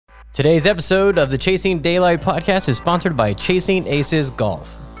Today's episode of the Chasing Daylight podcast is sponsored by Chasing Aces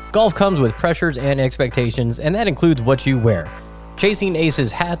Golf. Golf comes with pressures and expectations, and that includes what you wear. Chasing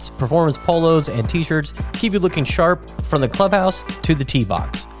Aces hats, performance polos, and t-shirts keep you looking sharp from the clubhouse to the tee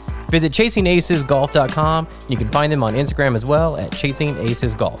box. Visit ChasingAcesGolf.com. You can find them on Instagram as well at Chasing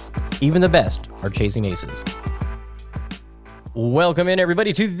Aces Golf. Even the best are Chasing Aces. Welcome in,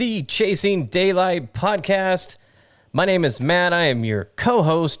 everybody, to the Chasing Daylight podcast. My name is Matt. I am your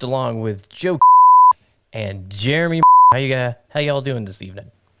co-host along with Joe and Jeremy. How y'all doing this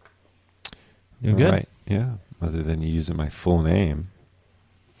evening? Doing good. Right. Yeah. Other than you using my full name.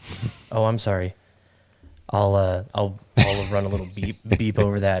 Oh, I'm sorry. I'll run a little beep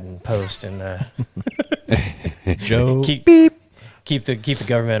over that and post and Joe keep the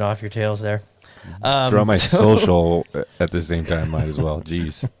government off your tails there. Throw my social at the same time. Might as well.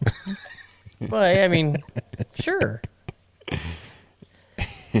 Jeez. Well, I mean, sure.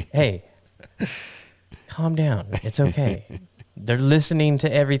 Hey, calm down. It's okay. They're listening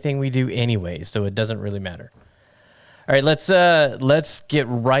to everything we do anyway, so it doesn't really matter. All right, let's get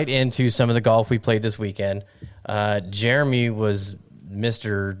right into some of the golf we played this weekend. Jeremy was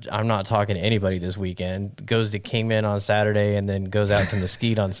Mr. I'm not talking to anybody this weekend. Goes to Kingman on Saturday and then goes out to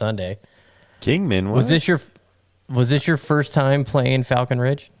Mesquite on Sunday. Kingman, what? Was this your first time playing Falcon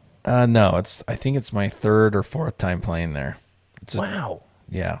Ridge? No, I think it's my third or fourth time playing there. Wow.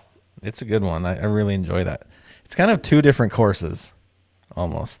 Yeah, it's a good one. I really enjoy that. It's kind of two different courses,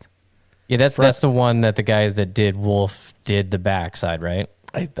 almost. Yeah, that's the one that the guys that did Wolf did the backside, right?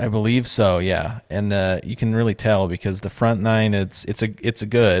 I believe so. Yeah, and you can really tell because the front nine, it's a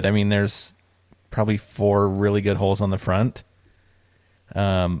good. I mean, there's probably 4 really good holes on the front,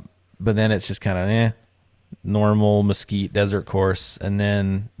 but then it's just kind of normal Mesquite desert course, and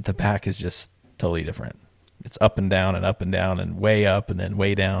then the back is just totally different. It's up and down and way up and then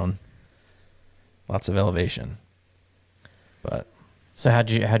way down. Lots of elevation. But so how'd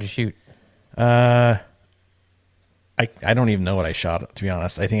you shoot? I don't even know what I shot, to be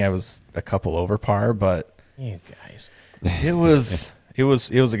honest. I think I was a couple over par, but You guys. it was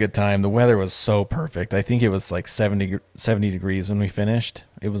a good time. The weather was so perfect. I think it was like 70 degrees when we finished.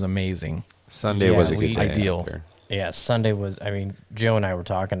 It was amazing. Sunday Yeah, was a good day. ideal. After. Yeah, Sunday was, I mean, Joe and I were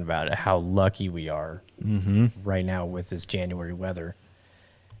talking about it, how lucky we are right now with this January weather.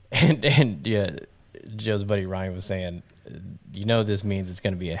 And yeah, Joe's buddy Ryan was saying, this means it's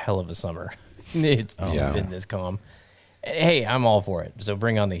going to be a hell of a summer. It's been this calm. Hey, I'm all for it. So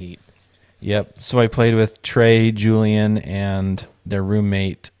bring on the heat. Yep. So I played with Trey, Julian, and their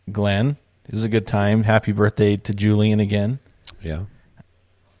roommate, Glenn. It was a good time. Happy birthday to Julian again. Yeah.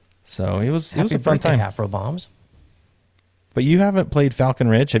 So it was Happy a fun birthday, time. Afro Bombs. But you haven't played Falcon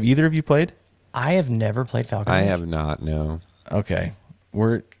Ridge. Have either of you played? I have never played Falcon I Ridge. have not, no. Okay.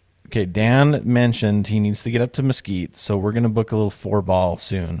 Dan mentioned he needs to get up to Mesquite, so we're going to book a little 4-ball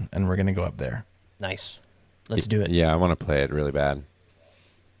soon, and we're going to go up there. Nice. Let's do it. Yeah, I want to play it really bad.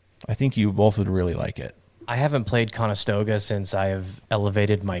 I think you both would really like it. I haven't played Conestoga since I have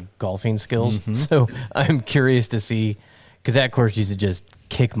elevated my golfing skills, so I'm curious to see, because that course used to just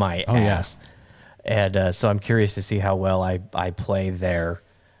kick my ass. And so I'm curious to see how well I play there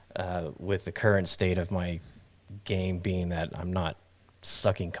with the current state of my game being that I'm not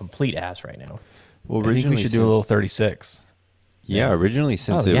sucking complete ass right now. Well, I think we should do a little 36. Yeah, originally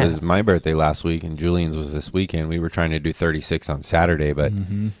since Oh, it yeah. was my birthday last week and Julian's was this weekend, we were trying to do 36 on Saturday, but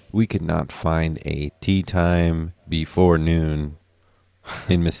we could not find a tee time before noon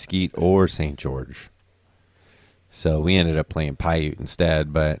in Mesquite or St. George. So we ended up playing Paiute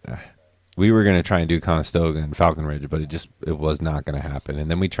instead, but we were going to try and do Conestoga and Falcon Ridge, but it was not going to happen. And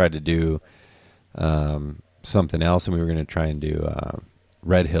then we tried to do something else, and we were going to try and do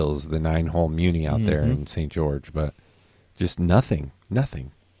Red Hills, the 9-hole Muni out there in St. George, but just nothing.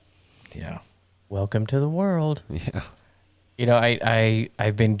 Yeah. Welcome to the world. Yeah.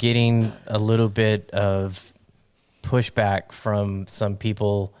 I've been getting a little bit of pushback from some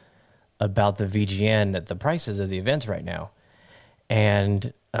people about the VGN at the prices of the events right now.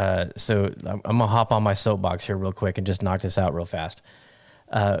 And so I'm going to hop on my soapbox here real quick and just knock this out real fast.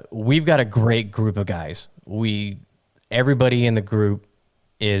 We've got a great group of guys. Everybody in the group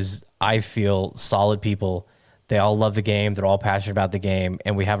is, I feel, solid people. They all love the game. They're all passionate about the game,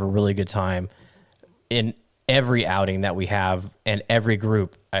 and we have a really good time in every outing that we have and every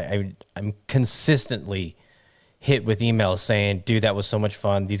group. I'm consistently hit with emails saying, dude, that was so much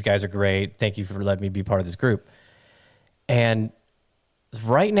fun. These guys are great. Thank you for letting me be part of this group. And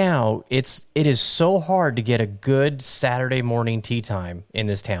right now, it is so hard to get a good Saturday morning tee time in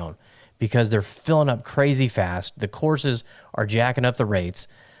this town because they're filling up crazy fast. The courses are jacking up the rates.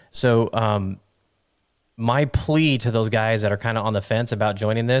 So my plea to those guys that are kind of on the fence about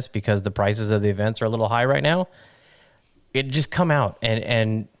joining this because the prices of the events are a little high right now, just come out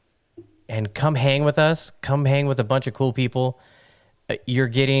and come hang with us. Come hang with a bunch of cool people. You're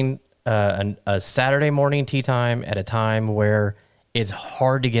getting a Saturday morning tea time at a time where it's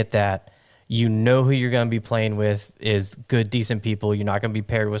hard to get that. You know who you're going to be playing with is good, decent people. You're not going to be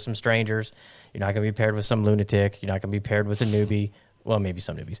paired with some strangers. You're not going to be paired with some lunatic. You're not going to be paired with a newbie. Well, maybe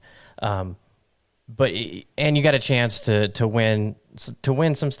some newbies. And you got a chance to win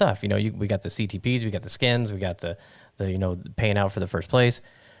some stuff. We got the CTPs, we got the skins, we got the paying out for the first place.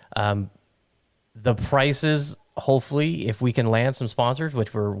 The prices, hopefully, if we can land some sponsors,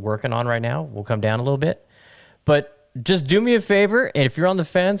 which we're working on right now, will come down a little bit. But just do me a favor, and if you're on the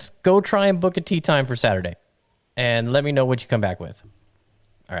fence, go try and book a tea time for Saturday, and let me know what you come back with.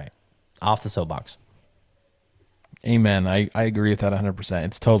 All right, off the soapbox. Amen. I agree with that 100%.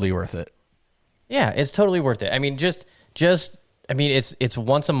 It's totally worth it. Yeah, it's totally worth it. I mean, it's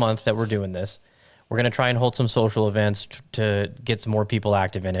once a month that we're doing this. We're going to try and hold some social events to get some more people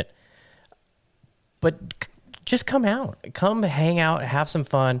active in it. But just come out. Come hang out, have some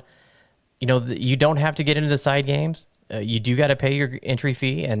fun. You don't have to get into the side games. You do got to pay your entry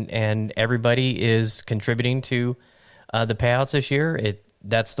fee, and everybody is contributing to the payouts this year.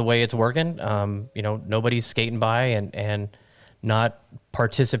 That's the way it's working. Nobody's skating by and not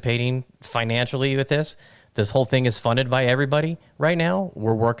participating financially with this. This whole thing is funded by everybody right now.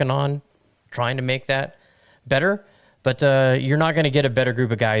 We're working on trying to make that better, but you're not going to get a better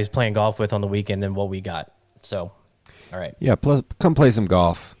group of guys playing golf with on the weekend than what we got. So, all right. Yeah, plus come play some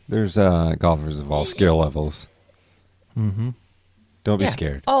golf. There's golfers of all skill levels. Mm-hmm. Don't be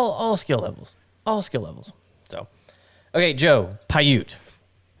scared. All skill levels. All skill levels. So, okay, Joe, Paiute.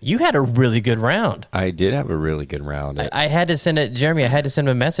 You had a really good round. I did have a really good round. I had to send it, Jeremy. I had to send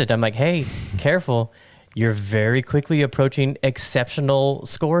him a message. I'm like, hey, careful. You're very quickly approaching exceptional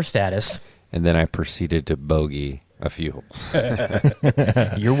score status. And then I proceeded to bogey a few holes.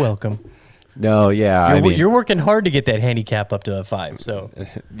 You're welcome. No, yeah. You're working hard to get that handicap up to a 5. So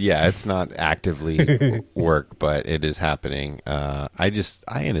yeah, it's not actively work, but it is happening. I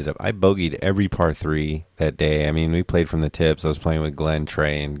bogeyed every par 3 that day. I mean, we played from the tips. I was playing with Glenn,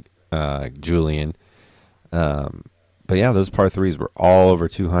 Trey, and Julian. But yeah, those par 3s were all over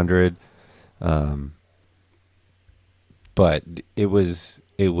 200. But it was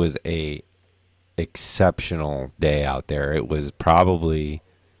a exceptional day out there. It was probably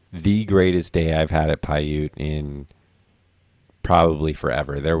the greatest day I've had at Paiute in probably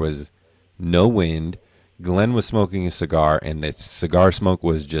forever. There was no wind. Glenn was smoking a cigar, and the cigar smoke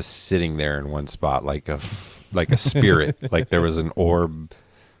was just sitting there in one spot like a spirit. Like there was an orb.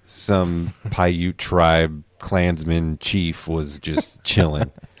 Some Paiute tribe clansman chief was just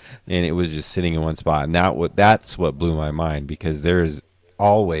chilling, and it was just sitting in one spot. And that's what blew my mind, because there is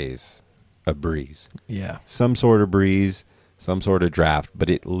always a breeze. Yeah. Some sort of breeze, some sort of draft, but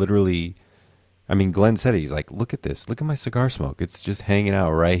it literally, I mean, Glenn said it. He's like, look at this. Look at my cigar smoke. It's just hanging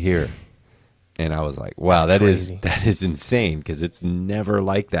out right here. And I was like, wow, that is insane, because it's never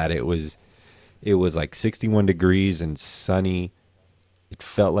like that. It was like 61 degrees and sunny. It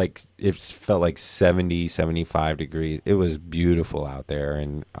felt like 70, 75 degrees. It was beautiful out there.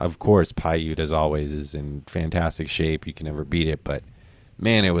 And of course, Paiute, as always, is in fantastic shape. You can never beat it. But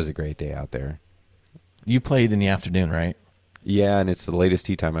man, it was a great day out there. You played in the afternoon, right? Yeah, and it's the latest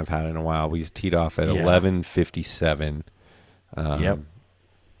tee time I've had in a while. We teed off at 11:57. Yep.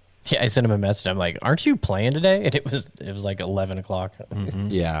 Yeah, I sent him a message. I'm like, "Aren't you playing today?" And it was like 11 o'clock. Mm-hmm.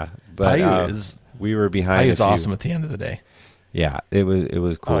 Yeah, but we were behind. It was awesome at the end of the day. Yeah, it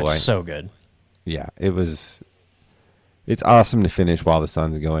was cool. Oh, it's so good. Yeah, it's awesome to finish while the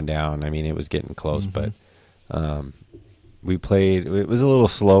sun's going down. I mean, it was getting close, but we played. It was a little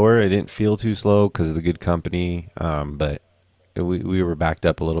slower. It didn't feel too slow because of the good company, but we were backed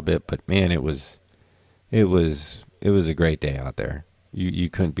up a little bit. But man, it was a great day out there. You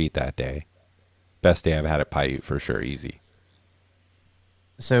couldn't beat that day. Best day I've had at Paiute for sure. Easy.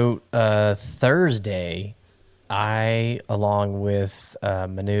 So Thursday, I, along with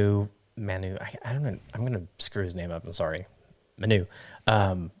Manu, I don't know, I'm going to screw his name up. I'm sorry. Manu,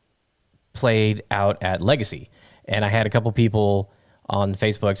 played out at Legacy. And I had a couple people on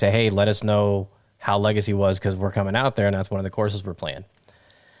Facebook say, hey, let us know how Legacy was, because we're coming out there, and that's one of the courses we're playing.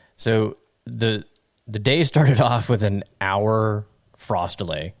 So the day started off with an hour frost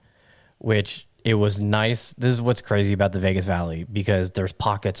delay, which it was nice. This is what's crazy about the Vegas Valley, because there's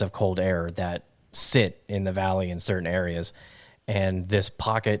pockets of cold air that sit in the valley in certain areas, and this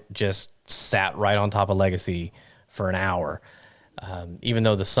pocket just sat right on top of Legacy for an hour. Even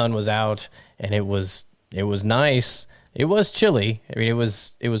though the sun was out and it was nice, it was chilly. I mean, it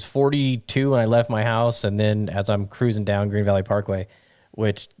was 42 when I left my house, and then as I'm cruising down Green Valley Parkway,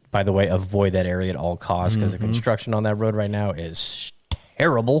 which, by the way, avoid that area at all costs because the construction on that road right now is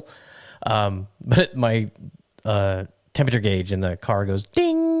terrible. But my temperature gauge in the car goes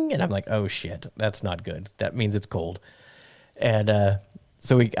ding, and I'm like, oh shit, that's not good. That means it's cold. And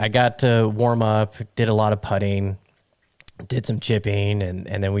so I got to warm up, did a lot of putting, did some chipping,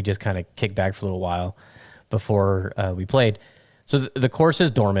 and then we just kind of kicked back for a little while before we played. So the course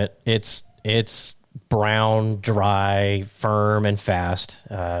is dormant. It's brown, dry, firm, and fast.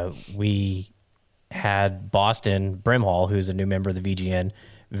 We had Boston Brimhall, who's a new member of the VGN,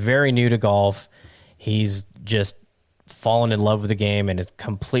 very new to golf. He's just fallen in love with the game and is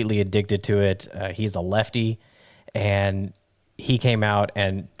completely addicted to it. He's a lefty, and he came out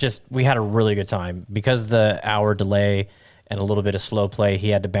and we had a really good time. Because the hour delay and a little bit of slow play, he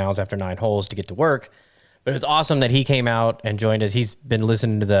had to bounce after 9 holes to get to work. But it was awesome that he came out and joined us. He's been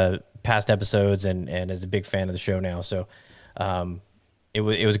listening to the past episodes and is a big fan of the show now. So it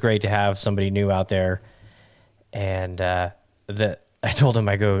was great to have somebody new out there. And I told him,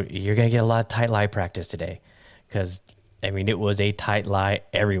 I go, you're going to get a lot of tight lie practice today. Because, I mean, it was a tight lie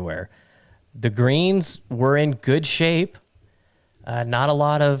everywhere. The greens were in good shape.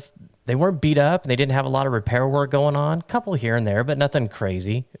 They weren't beat up. They didn't have a lot of repair work going on. A couple here and there, but nothing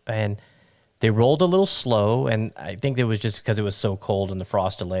crazy. And they rolled a little slow, and I think it was just because it was so cold in the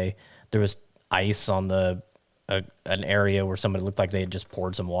frost delay. There was ice on an area where somebody looked like they had just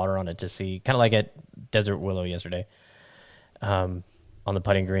poured some water on it to see, kind of like at Desert Willow yesterday on the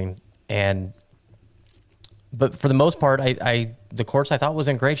putting green. But for the most part, the course I thought was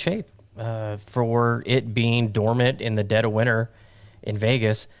in great shape for it being dormant in the dead of winter in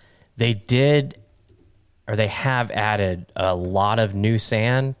Vegas. They have added a lot of new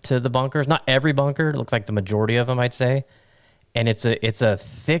sand to the bunkers. Not every bunker. It looks like the majority of them, I'd say. And it's a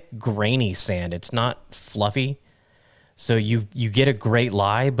thick, grainy sand. It's not fluffy. So you get a great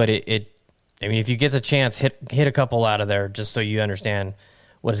lie, but I mean, if you get a chance, hit a couple out of there just so you understand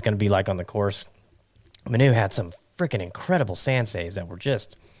what it's going to be like on the course. Manu had some freaking incredible sand saves that were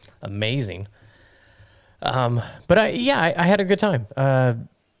just amazing. But I had a good time.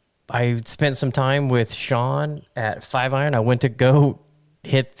 I spent some time with Sean at 5-iron. I went to go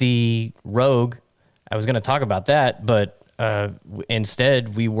hit the Rogue. I was going to talk about that, but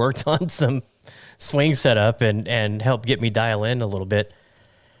instead we worked on some swing setup and helped get me dial in a little bit.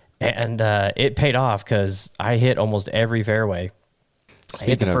 And it paid off because I hit almost every fairway.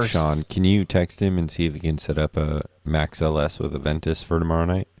 Speaking of Sean, can you text him and see if he can set up a Max LS with a Ventus for tomorrow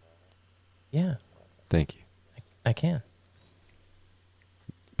night? Yeah. Thank you. I can.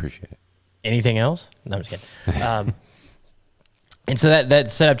 Appreciate it. Anything else? No, I'm just kidding. And so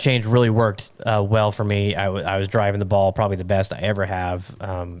that setup change really worked well for me. I was driving the ball probably the best I ever have.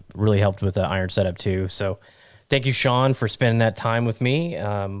 Really helped with the iron setup too. So thank you, Sean, for spending that time with me.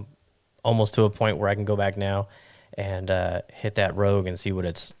 Almost to a point where I can go back now and hit that Rogue and see what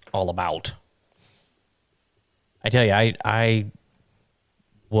it's all about. I tell you, I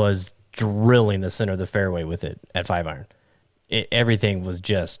was drilling the center of the fairway with it at 5-iron. Everything was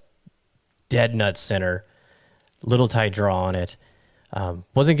just dead nut center, little tight draw on it.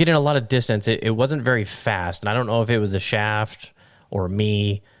 Wasn't getting a lot of distance. It wasn't very fast, and I don't know if it was the shaft or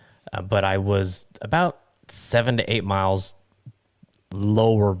me, but I was about 7 to 8 miles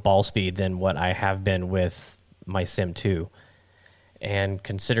lower ball speed than what I have been with my Sim 2. And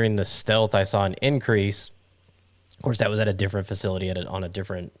considering the stealth, I saw an increase. Of course, that was at a different facility on a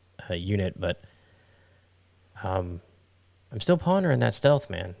different unit, but I'm still pondering that stealth,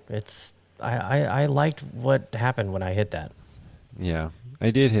 man. I liked what happened when I hit that. Yeah,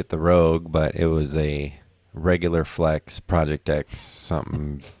 I did hit the Rogue, but it was a regular flex, Project X,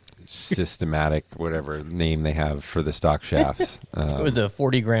 something systematic, whatever name they have for the stock shafts. It was a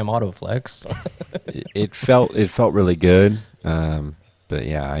 40-gram auto flex. it felt really good, but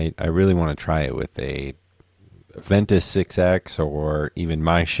yeah, I really want to try it with a Ventus 6X or even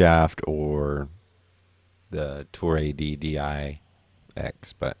my shaft or the Tour AD DI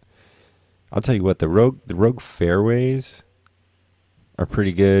X. But I'll tell you what, the Rogue fairways are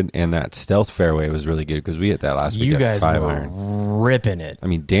pretty good, and that stealth fairway was really good because we hit that last week. You at guys were 5-iron. ripping it. I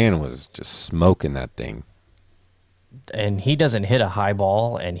mean, Dan was just smoking that thing. And he doesn't hit a high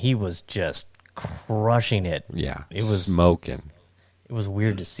ball, and he was just crushing it. Yeah, it was smoking. It was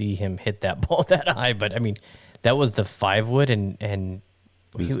weird to see him hit that ball that high, but I mean, that was the 5-wood, and it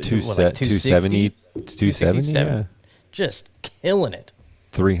was 270. 270, yeah. Just killing it.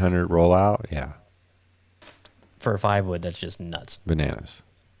 300 rollout, yeah. for a 5-wood, that's just nuts. Bananas.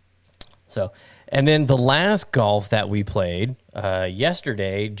 So, and then the last golf that we played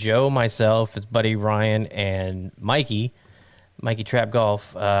yesterday, Joe, myself, his buddy Ryan, and Mikey Trap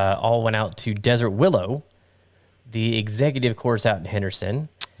Golf, all went out to Desert Willow, the executive course out in Henderson.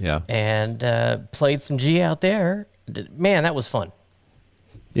 Yeah. And played some G out there. Man, that was fun.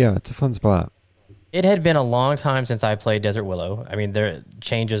 Yeah, it's a fun spot. It had been a long time since I played Desert Willow. I mean, there are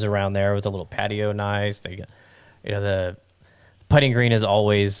changes around there with a little patio nice. They got, the putting green is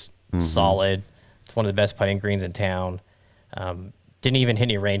always solid. It's one of the best putting greens in town. Didn't even hit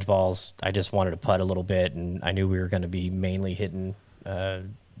any range balls. I just wanted to putt a little bit, and I knew we were going to be mainly hitting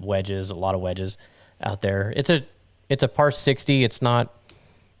wedges, a lot of wedges out there. It's a par 60. It's not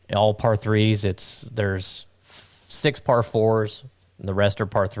all par 3s. There's 6 par 4s, and the rest are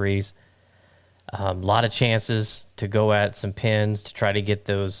par 3s. A lot of chances to go at some pins to try to get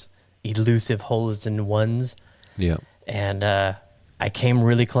those elusive holes in ones. Yeah. And I came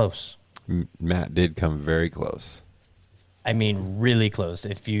really close. Matt did come very close. I mean, really close.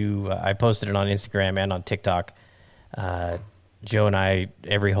 I posted it on Instagram and on TikTok. Joe and I,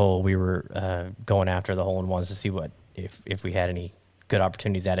 every hole, we were going after the hole-in-ones to see if we had any good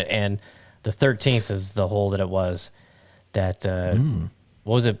opportunities at it. And the 13th is the hole that it was. That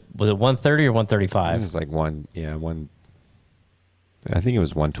what was it? Was it 130 or 135? It was like one. I think it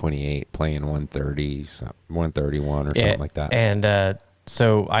was 128 playing 130, 131 or something like that. And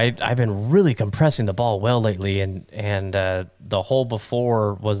so I've been really compressing the ball well lately, and the hole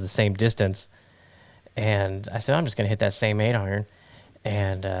before was the same distance, and I said I'm just gonna hit that same 8-iron,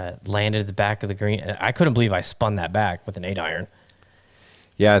 and landed at the back of the green. I couldn't believe I spun that back with an 8-iron.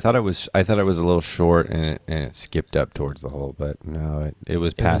 Yeah, I thought it was a little short, and it skipped up towards the hole, but no, it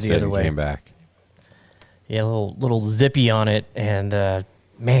was past it and came back. Yeah, a little zippy on it, and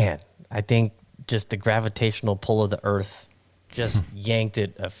man, I think just the gravitational pull of the earth just yanked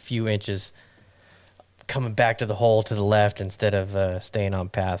it a few inches, coming back to the hole to the left instead of staying on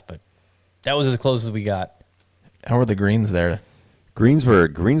path. But that was as close as we got. How were the greens there? Greens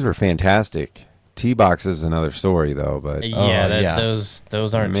were fantastic. Tee box is another story though, but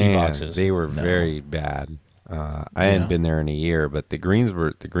those aren't tee boxes. They were very bad. I hadn't been there in a year, but the greens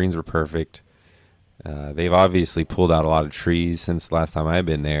were perfect. They've obviously pulled out a lot of trees since the last time I've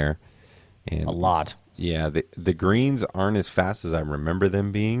been there, and a lot. Yeah, the greens aren't as fast as I remember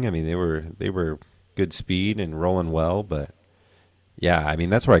them being. I mean, they were good speed and rolling well, but yeah, I mean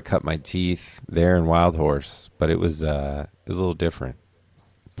that's where I cut my teeth there in Wild Horse, but it was a little different.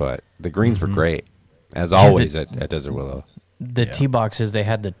 But the greens were great, as always at Desert Willow. The tee boxes, they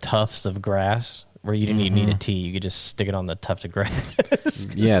had the tufts of grass where you didn't even need a tee; you could just stick it on the tuft of grass.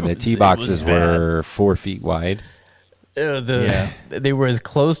 Yeah, the tee boxes were 4 feet wide. They were as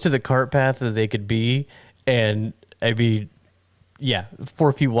close to the cart path as they could be, and I mean,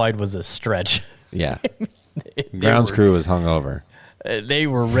 4 feet wide was a stretch. Yeah, grounds crew was hungover. They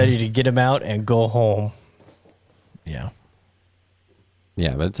were ready to get him out and go home.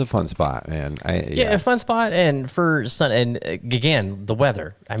 Yeah, but it's a fun spot, man. A fun spot, and for sun, and again, the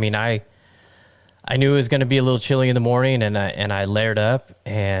weather. I mean, I knew it was going to be a little chilly in the morning, and I layered up,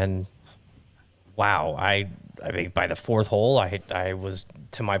 and wow, I mean, by the 4th hole, I was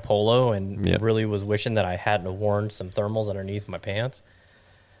to my polo and really was wishing that I hadn't worn some thermals underneath my pants.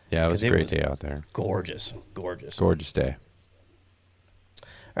 Yeah, it was a great day out there. Gorgeous day.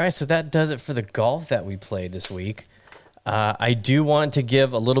 All right, so that does it for the golf that we played this week. I do want to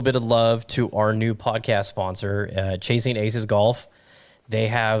give a little bit of love to our new podcast sponsor, Chasing Aces Golf. They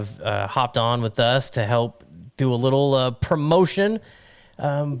have hopped on with us to help do a little promotion,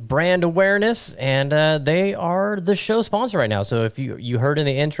 brand awareness, and they are the show sponsor right now. So if you heard in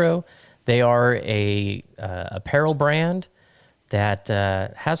the intro, they are a apparel brand that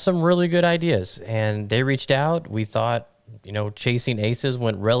has some really good ideas, and they reached out. We thought, Chasing Aces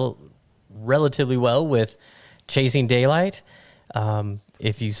went relatively well with Chasing Daylight.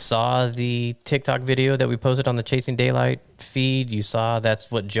 If you saw the TikTok video that we posted on the Chasing Daylight feed, you saw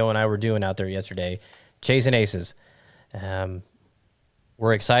that's what Joe and I were doing out there yesterday, Chasing Aces.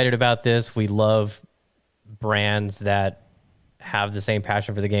 We're excited about this. We love brands that have the same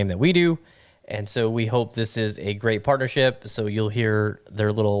passion for the game that we do, and so we hope this is a great partnership. So you'll hear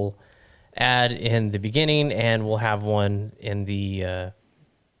their little ad in the beginning, and we'll have one in the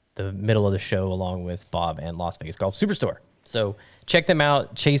middle of the show along with Bob and Las Vegas Golf Superstore. So check them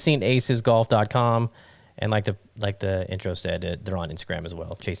out, chasingacesgolf.com, and like the intro said, they're on Instagram as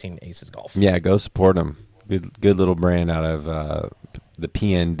well, Chasing Aces Golf. Yeah, go support them. Good little brand out of the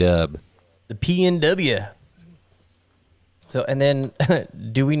PNW. The PNW. So, and then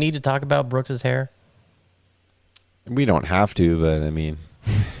do we need to talk about Brooks's hair? We don't have to, but I mean,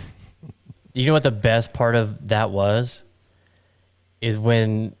 You know what the best part of that was? Is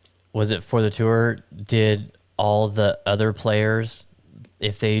when, was it for the tour, did all the other players,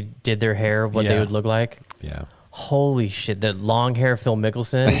 if they did their hair, what they Yeah. would look like? yeah. Holy shit, that long hair Phil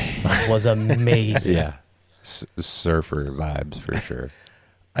Mickelson was amazing. Yeah. Surfer vibes for sure.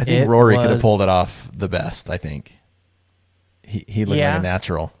 I think It Rory could have was- pulled it off the best. I think he looked Yeah. like a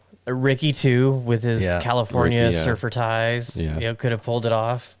natural. Ricky too, with his Yeah. California Ricky, yeah. surfer ties, Yeah. could have pulled it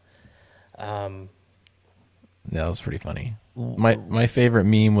off. Yeah, that was pretty funny. My favorite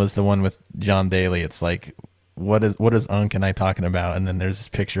meme was the one with John Daly. It's like, what is Unk and I talking about? And then there's this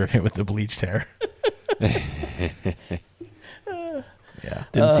picture of him with the bleached hair. Yeah,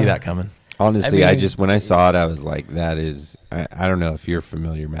 didn't see that coming. Honestly, I mean- when I saw it, I was like, that is, I don't know if you're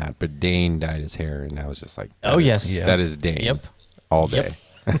familiar, Matt, but Dane dyed his hair, and I was just like, Oh, yes. Yeah. that is Dane. Yep. All Yep.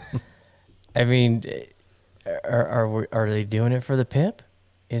 day. I mean, are they doing it for the pip?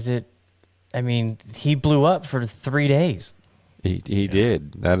 Is it? I mean, he blew up for 3 days. He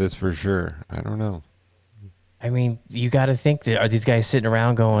did. That is for sure. I don't know. I mean, you got to think that, are these guys sitting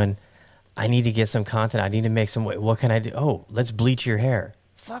around going, I need to get some content. I need to make some way. What can I do? Oh, let's bleach your hair.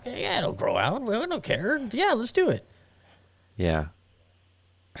 Fucking yeah, it'll grow out. We don't care. Yeah, let's do it. Yeah.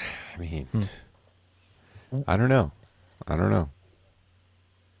 I mean, I don't know.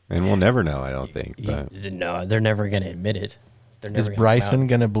 And we'll never know, I don't think. But No, they're never going to admit it. They're never Is gonna come Bryson out.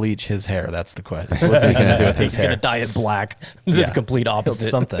 gonna bleach his hair? That's the question. What's he gonna do with his He's going to hair? dye it black. Yeah. The complete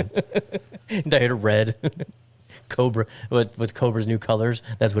opposite. Something. Dye it red. Cobra. What's Cobra's new colors?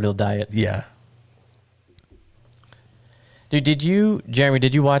 That's what he'll dye it. Yeah. Dude, Jeremy,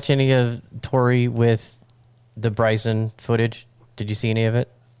 did you watch any of Tori with the Bryson footage? Did you see any of it?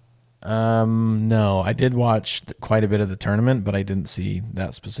 No, I did watch quite a bit of the tournament, but I didn't see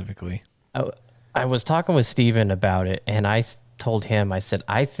that specifically. I was talking with Steven about it, and I told him, I said,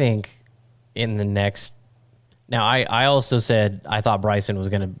 I think in the next... Now, I also said I thought Bryson was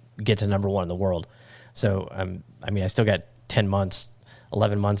going to get to number one in the world. So, I mean, I still got 10 months,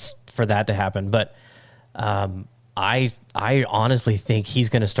 11 months for that to happen. But I honestly think he's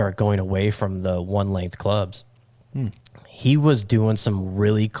going to start going away from the one-length clubs. He was doing some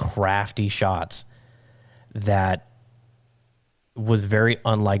really crafty shots that was very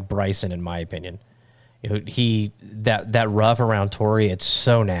unlike Bryson, in my opinion. You know, that rough around Torrey, it's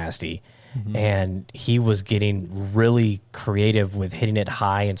so nasty. And he was getting really creative with hitting it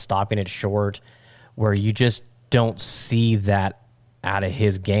high and stopping it short, where you just don't see that out of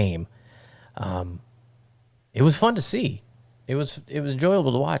his game. It was fun to see. It was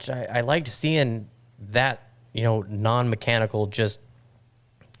enjoyable to watch. I liked seeing that, non-mechanical, just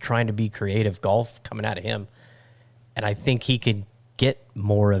trying to be creative golf coming out of him. And I think he could get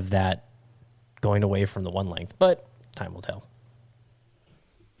more of that going away from the one length, but time will tell.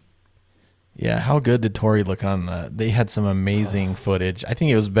 Yeah, how good did Tori look on they had some amazing footage. I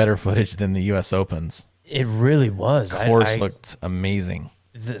think it was better footage than the US Opens. It really was. Course looked amazing.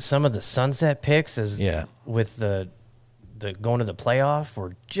 Some of the sunset pics with the going to the playoff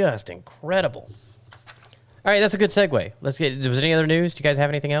were just incredible. All right, that's a good segue. Was there any other news? Do you guys have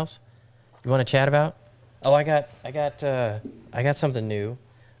anything else you want to chat about? Oh, I got something new.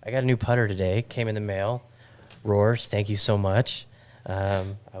 I got a new putter today. Came in the mail. Roars, thank you so much. I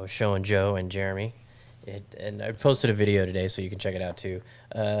was showing Joe and Jeremy, and I posted a video today, so you can check it out too.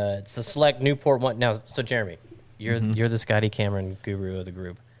 It's the Select Newport one. Now, so Jeremy, you're the Scotty Cameron guru of the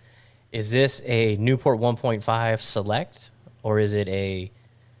group. Is this a Newport 1.5 Select, or is it a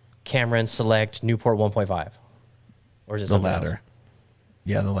Cameron Select Newport 1.5, or is it The something latter. else?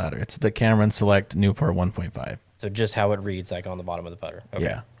 Yeah, the latter. It's the Cameron Select Newport 1.5. So just how it reads, like on the bottom of the putter. Okay.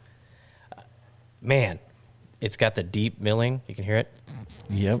 Yeah. Man, it's got the deep milling. You can hear it.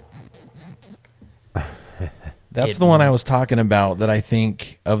 Yep. That's the one I was talking about that I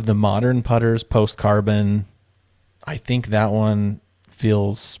think of the modern putters post carbon. I think that one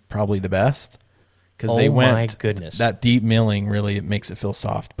feels probably the best because they went. My goodness, that deep milling really it makes it feel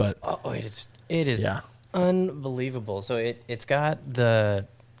soft. But it is Yeah. unbelievable. So it's got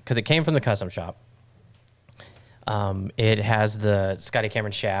because it came from the custom shop. It has the Scotty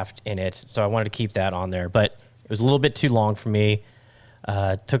Cameron shaft in it, so I wanted to keep that on there, but it was a little bit too long for me.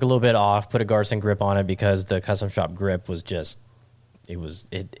 Took a little bit off, put a Garson grip on it because the custom shop grip was just,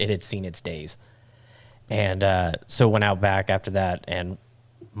 it had seen its days. And so went out back after that, and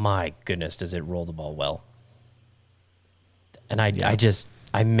my goodness, does it roll the ball well. And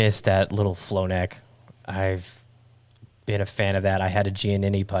I miss that little flow neck. I've been a fan of that. I had a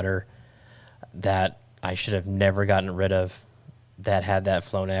Giannini putter that I should have never gotten rid of that had that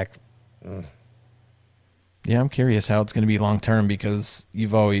flow neck. Yeah, I'm curious how it's going to be long term because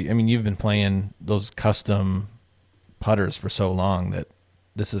you've been playing those custom putters for so long that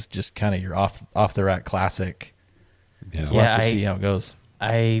this is just kind of your off the rack classic. Yeah. So we'll have to see how it goes.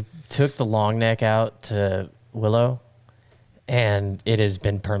 I took the long neck out to Willow, and it has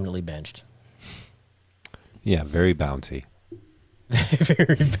been permanently benched. Yeah, very bouncy.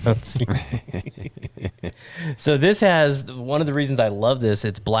 Very bouncy. So this has one of the reasons I love this.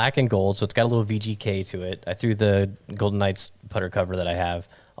 It's black and gold, so it's got a little VGK to it. I threw the Golden Knights putter cover that I have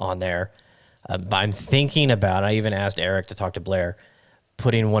on there. But I'm thinking about, I even asked Eric to talk to Blair,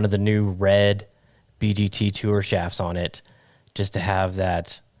 putting one of the new red BGT Tour shafts on it just to have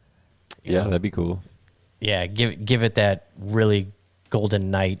that. Yeah, that'd be cool. Yeah, give it that really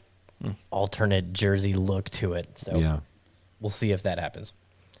Golden Knight alternate jersey look to it. So Yeah. we'll see if that happens.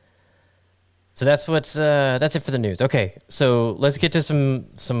 So that's it for the news. Okay, so let's get to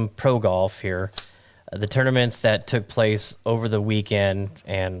some pro golf here. The tournaments that took place over the weekend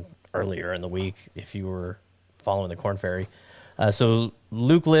and earlier in the week, if you were following the Corn Ferry. So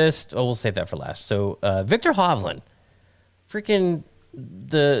Luke List, we'll save that for last. So Victor Hovland, freaking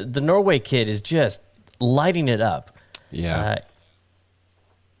the Norway kid is just lighting it up. Yeah.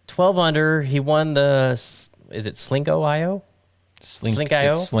 12 under. He won the, is it Slinko IO? Slink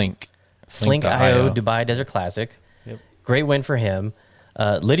IO? It's Slink. Slink IO Dubai Desert Classic. Yep. Great win for him.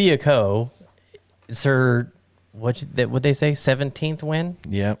 Lydia Ko, it's her, what they say, 17th win?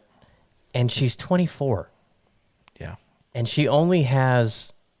 Yep. And she's 24. Yeah. And she only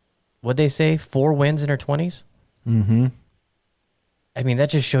has, what'd they say, 4 wins in her 20s? Mm-hmm. I mean,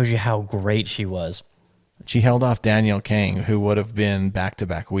 that just shows you how great she was. She held off Danielle Kang, who would have been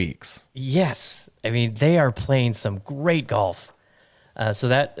back-to-back weeks. Yes. I mean, they are playing some great golf. So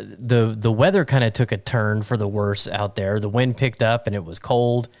that the weather kind of took a turn for the worse out there. The wind picked up and it was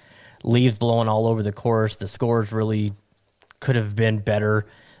cold, leaves blowing all over the course. The scores really could have been better,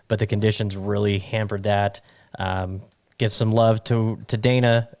 but the conditions really hampered that. Give some love to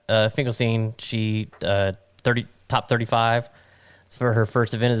Dana Finkelstein. She top 35 for her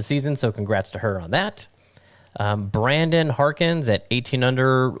first event of the season, so congrats to her on that. Brandon Harkins at 18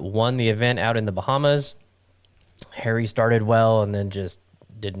 under won the event out in the Bahamas. Harry started well and then just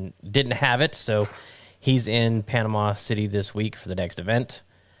didn't have it, so he's in Panama City this week for the next event.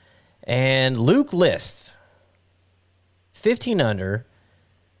 And Luke List, 15 under,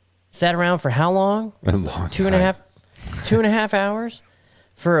 sat around for how long? A long Two and a half hours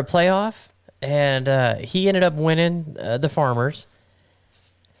for a playoff, and he ended up winning the Farmers.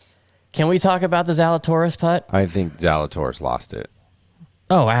 Can we talk about the Zalatoris putt? I think Zalatoris lost it.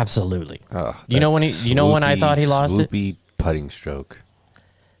 Oh, absolutely. You know when I thought he lost it? Swoopy putting stroke.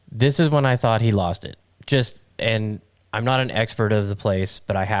 This is when I thought he lost it. And I'm not an expert of the place,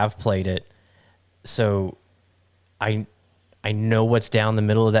 but I have played it. So I know what's down the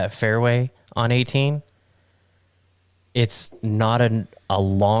middle of that fairway on 18. It's not a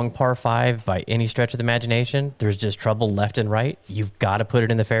long par 5 by any stretch of the imagination. There's just trouble left and right. You've got to put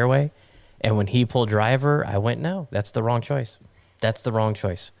it in the fairway. And when he pulled driver, I went, no, that's the wrong choice. That's the wrong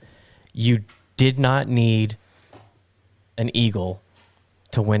choice. You did not need an eagle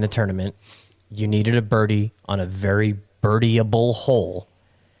to win the tournament. You needed a birdie on a very birdieable hole.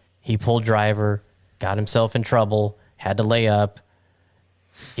 He pulled driver, got himself in trouble, had to lay up,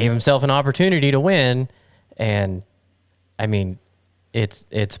 gave himself an opportunity to win. And, I mean, it's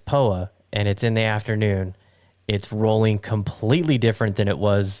POA, and it's in the afternoon. It's rolling completely different than it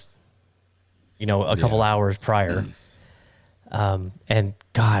was, a couple hours prior. And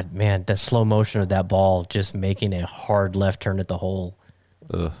God, man, the slow motion of that ball just making a hard left turn at the hole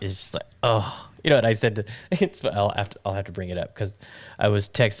is just like, oh, what I said I'll have to bring it up because I was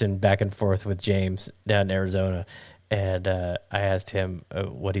texting back and forth with James down in Arizona, and I asked him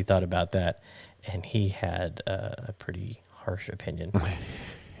what he thought about that, and he had a pretty harsh opinion.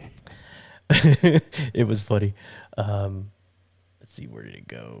 It was funny. Let's see, where did it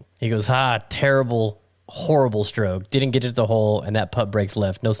go? He goes, terrible, horrible stroke. Didn't get it to the hole, and that putt breaks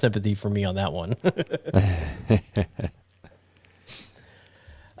left. No sympathy for me on that one.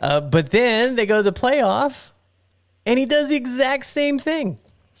 But then they go to the playoff, and he does the exact same thing.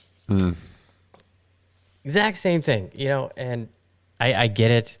 Exact same thing, and I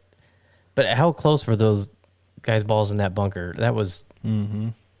get it. But how close were those guys' balls in that bunker? That was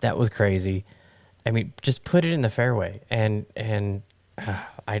crazy. I mean, just put it in the fairway, and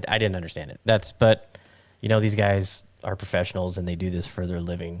I didn't understand it. But these guys are professionals and they do this for their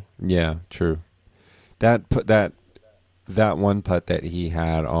living. Yeah, true. That one putt that he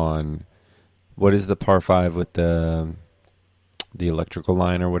had on, what is the par 5 with the electrical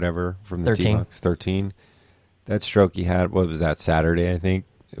line or whatever from the 13. T-box? 13. That stroke he had, what was that, Saturday, I think?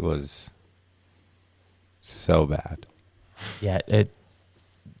 It was so bad. Yeah,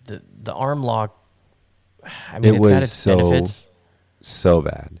 the arm lock. I mean, It it's got was its benefits. so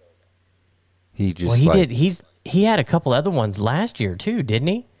bad. He just Well, he did. He had a couple other ones last year too, didn't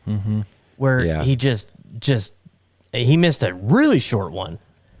he? Mm-hmm. Where he just he missed a really short one.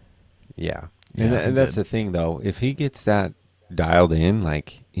 Yeah. Yeah, And that's the thing, though. If he gets that dialed in,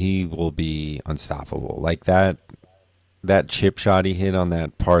 like, he will be unstoppable. Like that chip shot he hit on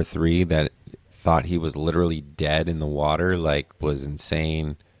that par 3 that thought he was literally dead in the water, like, was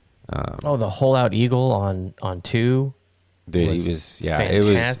insane. The hole out eagle on 2. Dude, he was,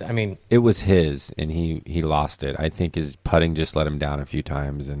 fantastic. I mean, it was his, and he lost it. I think his putting just let him down a few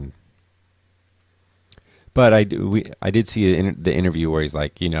times, but I did see the interview where he's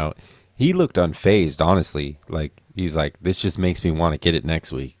like, he looked unfazed, honestly. Like, he's like, this just makes me want to get it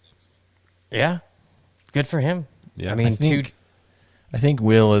next week. yeah, good for him. Yeah. I mean, I think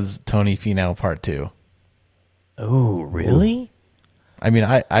Will is Tony Finau Part 2. Oh, really? I mean,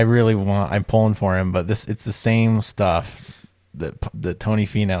 I'm pulling for him, but it's the same stuff that Tony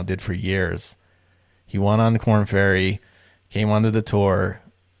Finau did for years. He won on the Korn Ferry, came onto the tour,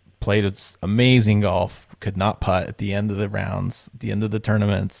 played amazing golf, could not putt at the end of the rounds, at the end of the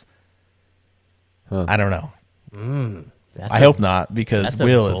tournaments. Huh. I don't know. That's I hope not, because that's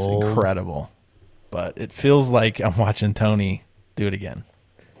Will a is bold- incredible. But it feels like I'm watching Tony do it again.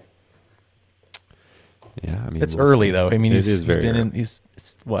 Yeah, I mean, It's we'll early see. though. I mean, It he's is very been early. in. His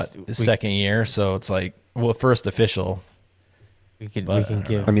second year, so it's like, well, first official. we can but-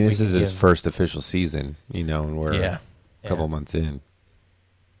 give. I mean, we this can is his give- first official season, and we're Yeah. a couple Yeah. months in.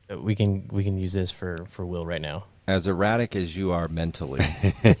 We can use this for Will right now. As erratic as you are mentally.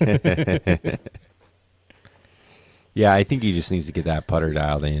 Yeah, I think he just needs to get that putter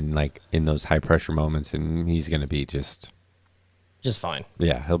dialed in, like, in those high pressure moments, and he's going to be just fine.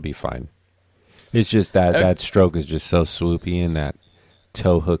 yeah, he'll be fine. It's just that stroke is just so swoopy, and that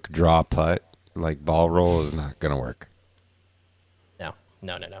toe hook draw putt, like ball roll, is not going to work.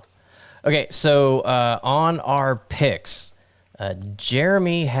 No. Okay, so on our picks,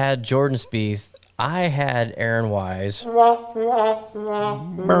 Jeremy had Jordan Spieth. I had Aaron Wise.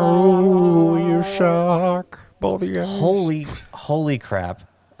 Oh, you shock. Both of you. Holy crap.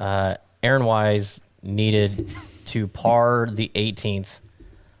 Aaron Wise needed to par the 18th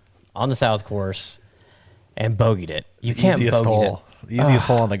on the South Course and bogeyed it. You can't Easiest bogey hole. The easiest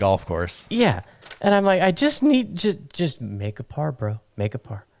hole on the golf course. it. Yeah. And I'm like, I just need just make a par, bro. Make a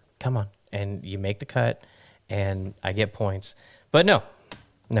par. Come on. And you make the cut and I get points. But no.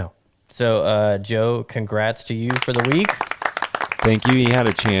 So Joe, congrats to you for the week. Thank you. He had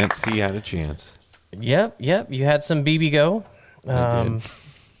a chance. Yep. You had some BB go.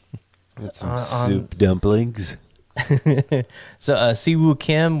 With some soup dumplings. So Siwoo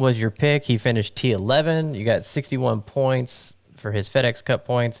Kim was your pick. He finished T11. You got 61 points for his FedEx Cup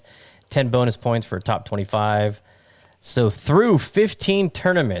points, 10 bonus points for top 25. So through 15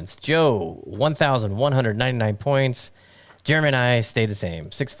 tournaments, Joe, 1,199 points. Jeremy and I stayed the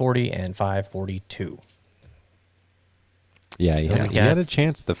same, 640 and 542. Yeah, he we had got- a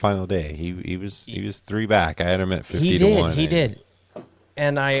chance the final day. He was 3 back. I had him at 50 to 1. He did.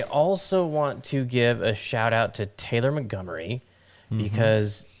 And I also want to give a shout out to Taylor Montgomery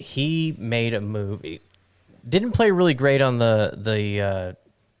because he made a move. He didn't play really great on the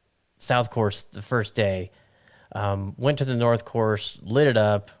South Course the first day. Went to the North Course, lit it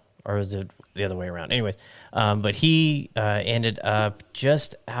up, or was it the other way around? Anyways, but he ended up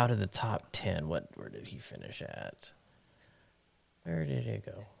just out of the top 10. Where did he finish at? Where did it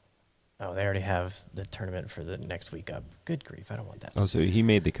go? Oh, they already have the tournament for the next week up. Good grief, I don't want that. Oh, so he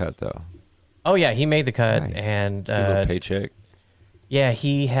made the cut, though. Oh yeah, he made the cut, Nice. and Good little paycheck. yeah,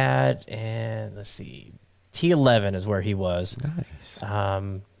 he had, and let's see, T11 is where he was. Nice.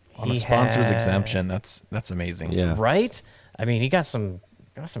 On a sponsor's exemption, that's amazing. Yeah. Right? I mean, he got some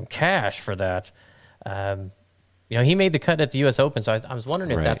cash for that. He made the cut at the U.S. Open, so I was wondering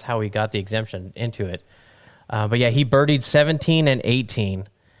if Right. that's how he got the exemption into it. But yeah, he birdied 17 and 18.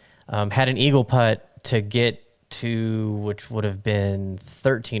 Had an eagle putt to get to, which would have been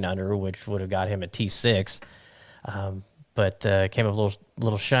 13 under, which would have got him a T6. But came up a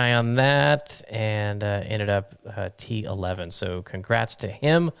little shy on that and ended up T11. So congrats to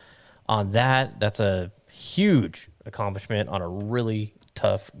him on that. That's a huge accomplishment on a really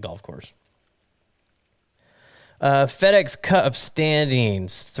tough golf course. FedEx Cup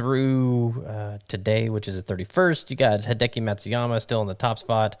standings through today, which is the 31st. You got Hideki Matsuyama still in the top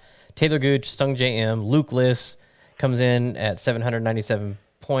spot. Taylor Gooch, Sung J M, Luke Liss comes in at 797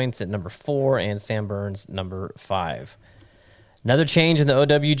 points at number 4, and Sam Burns number 5. Another change in the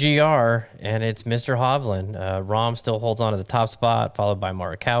OWGR, and it's Mr. Hovland. Rom still holds on to the top spot, followed by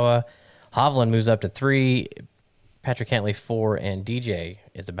Morikawa. Hovland moves up to 3, Patrick Cantley 4, and DJ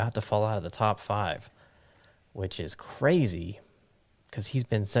is about to fall out of the top 5, which is crazy because he's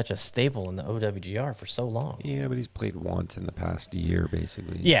been such a staple in the OWGR for so long. Yeah, but he's played once in the past year,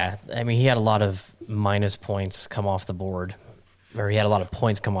 basically. Yeah, I mean, he had a lot of minus points come off the board, or he had a lot of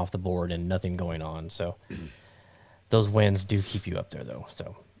points come off the board and nothing going on, so... Those wins do keep you up there, though.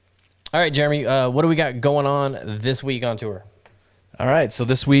 So, all right, Jeremy, what do we got going on this week on tour? All right, so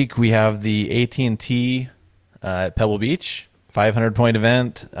this week we have the AT&T at Pebble Beach, 500-point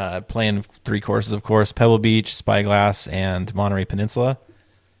event, playing 3 courses, of course, Pebble Beach, Spyglass, and Monterey Peninsula.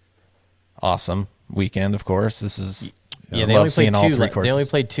 Awesome weekend, of course. This is they only played 2. They only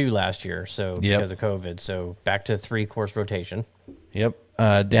played 2 last year, so because of COVID. So back to 3-course rotation. Yep.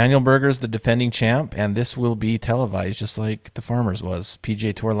 Daniel Berger's the defending champ, and this will be televised just like the Farmers was.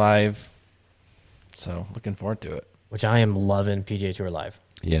 PGA Tour Live. So looking forward to it. Which I am loving PGA Tour Live.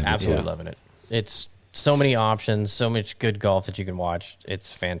 Yeah, absolutely loving it. It's so many options, so much good golf that you can watch.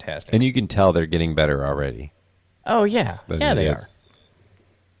 It's fantastic. And you can tell they're getting better already. Oh, yeah. Yeah, they are.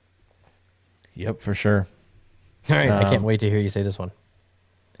 Yep, for sure. All right, I can't wait to hear you say this one.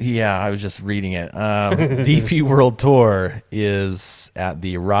 Yeah, I was just reading it. DP World Tour is at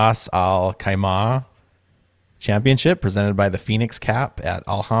the Ras Al Khaimah Championship presented by the Phoenix Cap at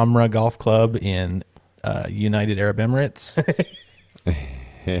Alhambra Golf Club in United Arab Emirates.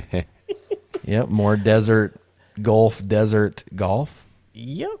 Yep, more desert golf.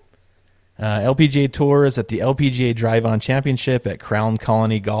 Yep. LPGA Tour is at the LPGA Drive-On Championship at Crown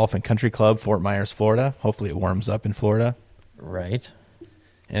Colony Golf and Country Club, Fort Myers, Florida. Hopefully it warms up in Florida. Right.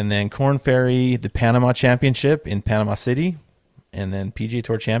 And then Korn Ferry, the Panama Championship in Panama City. And then PGA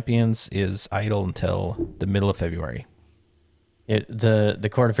Tour Champions is idle until the middle of February. The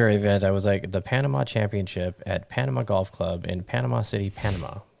Korn Ferry event, I was like, the Panama Championship at Panama Golf Club in Panama City,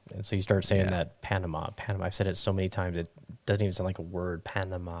 Panama. And so you start saying that Panama. I've said it so many times, it doesn't even sound like a word.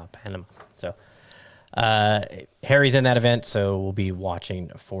 Panama. So Harry's in that event, so we'll be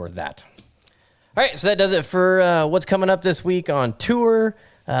watching for that. All right, so that does it for what's coming up this week on tour.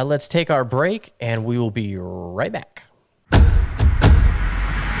 Let's take our break, and we will be right back.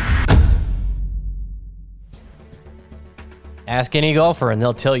 Ask any golfer, and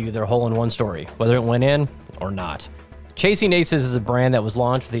they'll tell you their hole-in-one story, whether it went in or not. Chasing Aces is a brand that was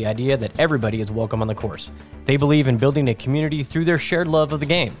launched with the idea that everybody is welcome on the course. They believe in building a community through their shared love of the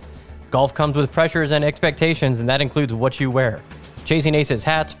game. Golf comes with pressures and expectations, and that includes what you wear. Chasing Aces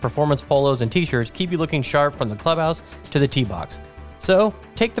hats, performance polos, and t-shirts keep you looking sharp from the clubhouse to the tee box. So,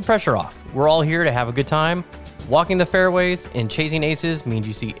 take the pressure off. We're all here to have a good time. Walking the fairways in Chasing Aces means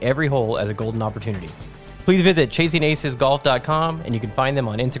you see every hole as a golden opportunity. Please visit ChasingAcesGolf.com, and you can find them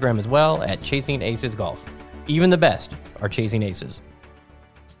on Instagram as well at Chasing Aces Golf. Even the best are chasing aces.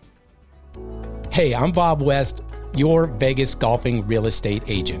 Hey, I'm Bob West, your Vegas golfing real estate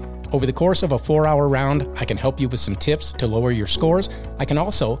agent. Over the course of a 4-hour round, I can help you with some tips to lower your scores. I can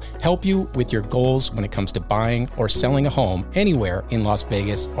also help you with your goals when it comes to buying or selling a home anywhere in Las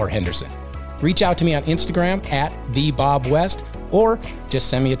Vegas or Henderson. Reach out to me on Instagram at TheBobWest, or just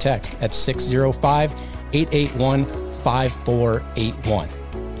send me a text at 605-881-5481.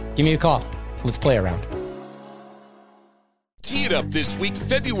 Give me a call. Let's play around. Tee it up this week,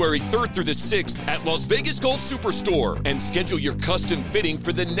 February 3rd through the 6th at Las Vegas Golf Superstore, and schedule your custom fitting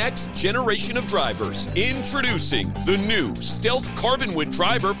for the next generation of drivers. Introducing the new Stealth Carbon Wood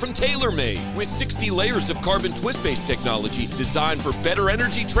driver from TaylorMade, with 60 layers of carbon twist-based technology designed for better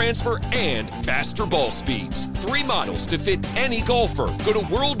energy transfer and faster ball speeds. 3 models to fit any golfer. Go to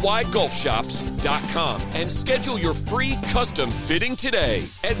worldwidegolfshops.com and schedule your free custom fitting today.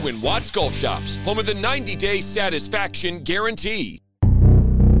 Edwin Watts Golf Shops, home of the 90-day satisfaction guarantee. All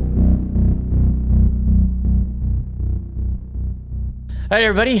right,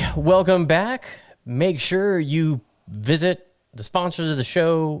 everybody, welcome back. Make sure you visit the sponsors of the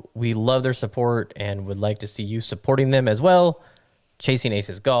show. We love their support and would like to see you supporting them as well. Chasing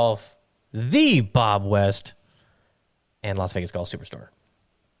Aces Golf, the Bob West, and Las Vegas Golf Superstore.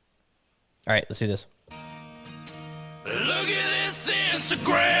 All right, let's do this. Look at this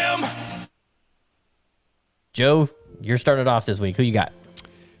Instagram. Joe, you're starting it off this week. Who you got?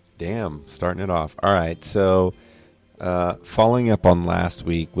 Damn, starting it off. All right, so following up on last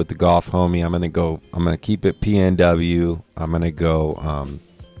week with the golf homie, I'm gonna keep it PNW. I'm gonna go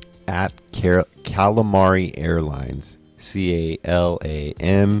at Calamari Airlines,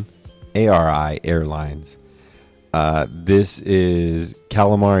 CALAMARI Airlines. This is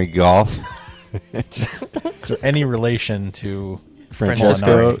Calamari Golf. Is there any relation to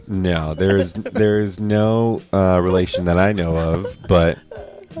Francesco? Molinari? No, there is no relation that I know of. But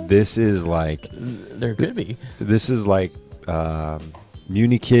this is like There could be. This is like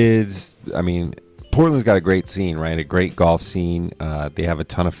Muni kids. I mean, Portland's got a great scene, right? A great golf scene. They have a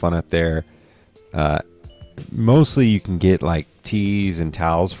ton of fun up there. Mostly you can get like tees and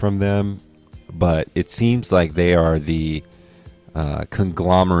towels from them, but it seems like they are the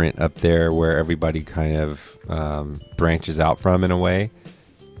conglomerate up there where everybody kind of branches out from in a way.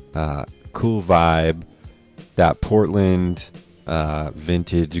 Cool vibe, that Portland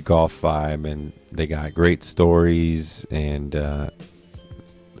vintage golf vibe, and they got great stories. And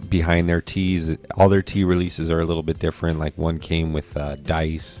behind their tees, all their tee releases are a little bit different. Like one came with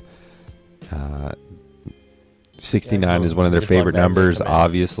dice. 69 is one of their favorite numbers,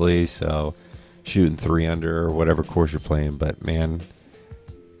 obviously. So shooting 3 under or whatever course you're playing. But man,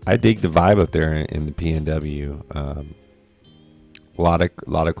 I dig the vibe up there in the PNW. A lot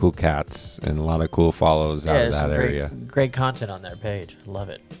of cool cats and a lot of cool follows out of that area. Great content on their page. Love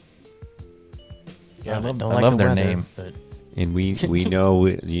it. Yeah, I Don't love like the their weather, name. but And we know,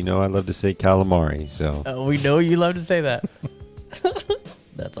 I love to say calamari. So we know you love to say that.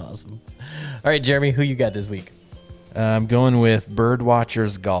 That's awesome. All right, Jeremy, who you got this week? I'm going with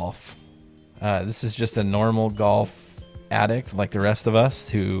Birdwatchers Golf. This is just a normal golf addict like the rest of us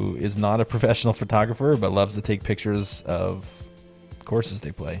who is not a professional photographer but loves to take pictures of courses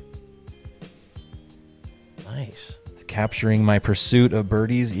they play. Nice. Capturing my pursuit of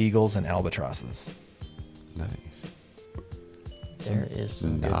birdies, eagles, and albatrosses. nice. There is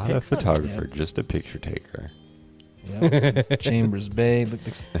some good Not a picks. photographer, just a picture taker. Yep. Chambers Bay.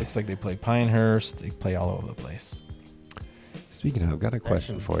 Looks like they play Pinehurst. They play all over the place. Speaking of, I've got a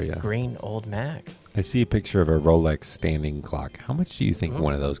question for you. Green old Mac. I see a picture of a Rolex standing clock. How much do you think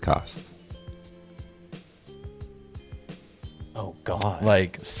one of those costs? Oh God.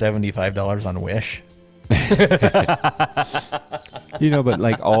 Like $75 on Wish. But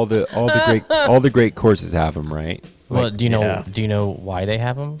like all the great courses have them, right? Well, Like, do you know? yeah. Do you know why they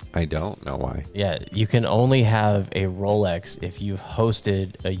have them? I don't know why. Yeah, you can only have a Rolex if you've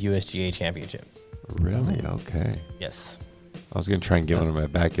hosted a USGA championship. Really? Okay. Yes. I was gonna try and get one in my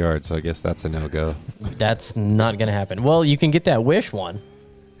backyard, so I guess that's a no-go. That's not going to happen. Well, you can get that Wish one.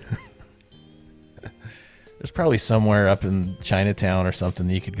 There's probably somewhere up in Chinatown or something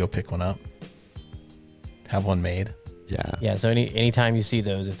that you could go pick one up. Have one made. Yeah. Yeah, so anytime you see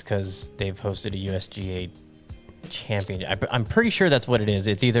those, it's because they've hosted a USGA champion. I'm pretty sure that's what it is.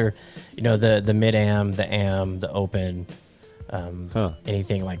 It's either, the mid-am, the am, the open,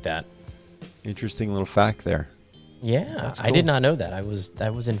 anything like that. Interesting little fact there. Yeah, That's I did cool. not know that. I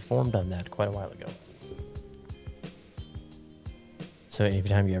was informed on that quite a while ago. So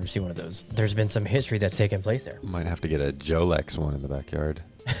anytime you ever see one of those, there's been some history that's taken place there. Might have to get a Jolex one in the backyard.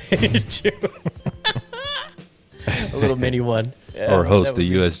 A little mini one. Yeah, Or host that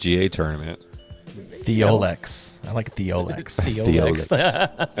the would USGA tournament. Theolex. I like Theolex. be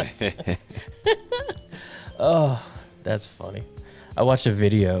Theolex. Oh, that's funny. I watched a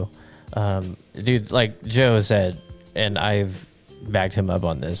video. Dude, like Joe said, and I've backed him up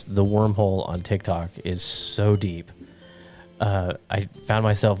on this, the wormhole on TikTok is so deep. I found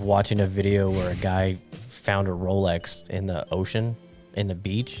myself watching a video where a guy found a Rolex in the ocean, in the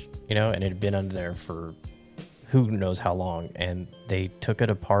beach, and it had been under there for who knows how long, and they took it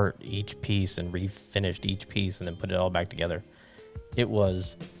apart each piece and refinished each piece and then put it all back together. It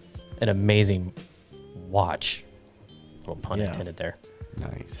was an amazing watch. Little pun intended there.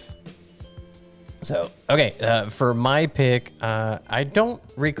 Nice. So, okay, for my pick, I don't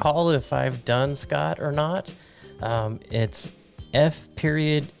recall if I've done Scott or not. It's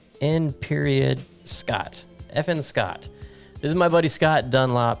F.N. Scott. F.N. Scott. This is my buddy Scott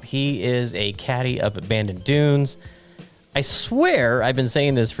Dunlop. He is a caddy up at Bandon Dunes. I swear I've been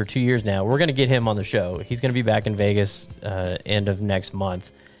saying this for 2 years now. We're going to get him on the show. He's going to be back in Vegas end of next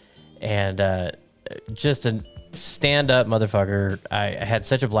month. And just a stand-up motherfucker. I had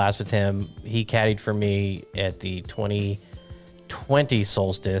such a blast with him. He caddied for me at the 2020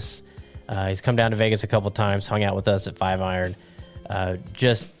 solstice. He's come down to Vegas a couple times, hung out with us at 5 Iron.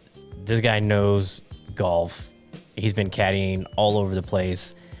 Just this guy knows golf. He's been caddying all over the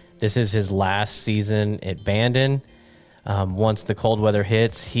place. This is his last season at Bandon. Once the cold weather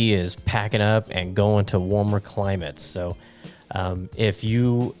hits, he is packing up and going to warmer climates. So if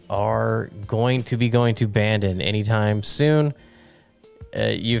you are going to be going to Bandon anytime soon,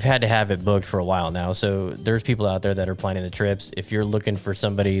 you've had to have it booked for a while now. So there's people out there that are planning the trips. If you're looking for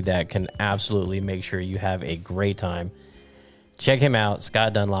somebody that can absolutely make sure you have a great time, check him out,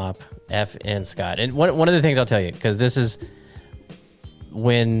 Scott Dunlop, FN Scott. And one of the things I'll tell you, because this is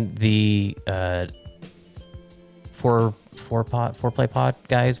when the four play pod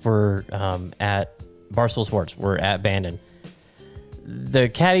guys were at Barstool Sports, were at Bandon. The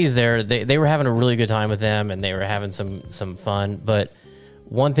caddies there, they were having a really good time with them, and they were having some fun. But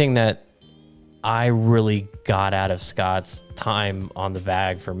one thing that I really got out of Scott's time on the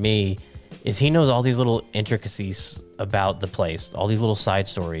bag for me is he knows all these little intricacies about the place, all these little side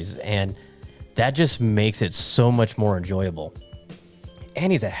stories, and that just makes it so much more enjoyable.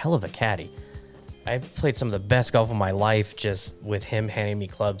 And he's a hell of a caddy. I played some of the best golf of my life just with him handing me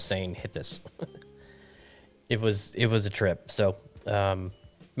clubs saying, hit this. It was a trip. So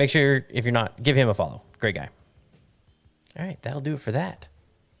make sure, if you're not, give him a follow. Great guy. All right, that'll do it for that.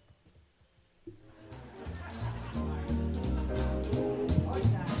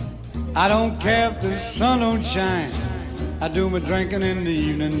 I don't care if the sun don't shine. I do my drinking in the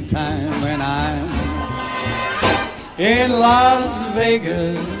evening time when I'm in Las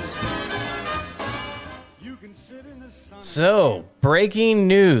Vegas. You can sit in the sun. So, breaking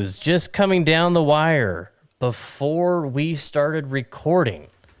news just coming down the wire before we started recording.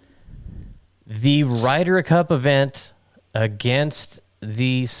 The Ryder Cup event against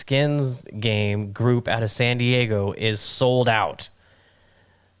the Skins game group out of San Diego is sold out.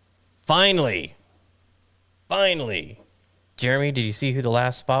 Finally. Jeremy, did you see who the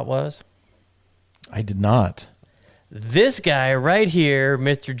last spot was? I did not. This guy right here,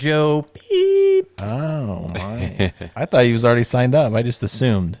 Mr. Joe Beep. Oh, my. I thought he was already signed up. I just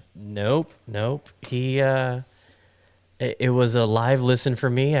assumed. Nope. He, it was a live listen for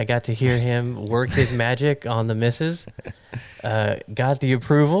me. I got to hear him work his magic on the misses. Got the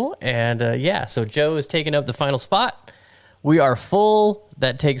approval. And, so Joe is taking up the final spot. We are full.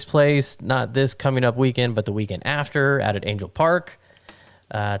 That takes place not this coming up weekend, but the weekend after out at Angel Park.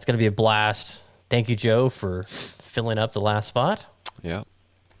 It's going to be a blast. Thank you, Joe, for filling up the last spot. Yeah.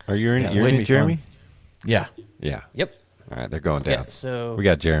 Are you in? Yeah, You're in it, Jeremy? fun. Yeah. Yeah. Yep. All right, they're going down. Yeah, so We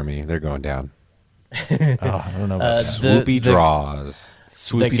got Jeremy. They're going down. I don't know. About that. Swoopy draws.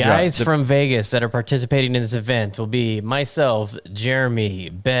 The guys from Vegas that are participating in this event will be myself, Jeremy,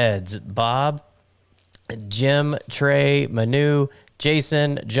 Beds, Bob, Jim, Trey, Manu,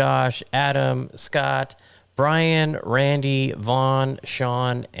 Jason, Josh, Adam, Scott, Brian, Randy, Vaughn,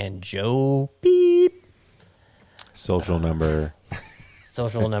 Sean, and Joe Beep. Social number.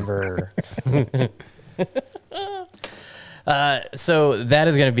 So that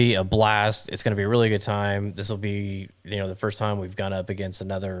is going to be a blast. It's going to be a really good time. This will be, the first time we've gone up against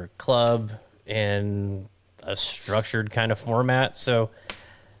another club in a structured kind of format. So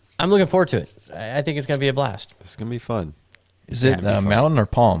I'm looking forward to it. I think it's going to be a blast. It's going to be fun. Is it mountain or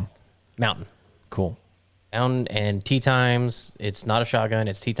palm? Mountain. Cool. Mountain and tee times. It's not a shotgun.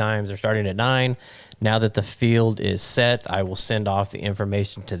 It's tee times. They're starting at 9. Now that the field is set, I will send off the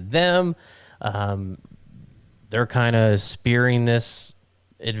information to them. They're kind of spearing this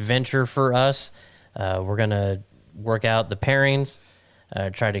adventure for us. We're going to work out the pairings,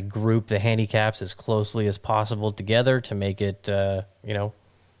 try to group the handicaps as closely as possible together to make it,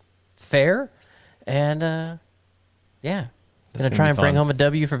 fair. And, going to try and bring home a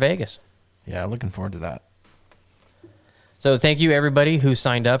W for Vegas. Yeah, looking forward to that. So thank you, everybody who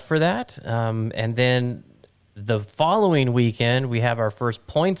signed up for that. And then the following weekend, we have our first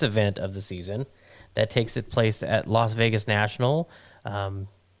points event of the season. That takes its place at Las Vegas National. Not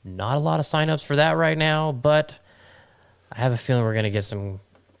a lot of signups for that right now, but I have a feeling we're going to get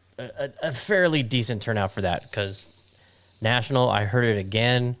a fairly decent turnout for that because National, I heard it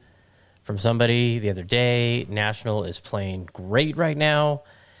again from somebody the other day. National is playing great right now.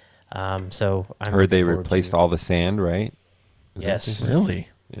 So I heard they replaced all the sand, right? Yes. Really?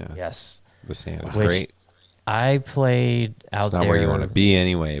 Yeah. Yes. The sand is Which great. I played out It's not there. where you want to be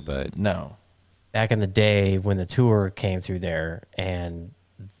anyway, but No. Back in the day when the tour came through there, and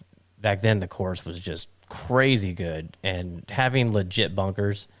back then the course was just crazy good, and having legit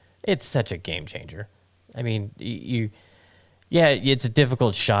bunkers, it's such a game changer. I mean, it's a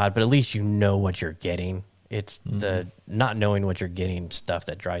difficult shot, but at least you know what you're getting. It's the not knowing what you're getting stuff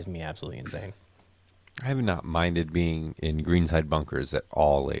that drives me absolutely insane. I have not minded being in greenside bunkers at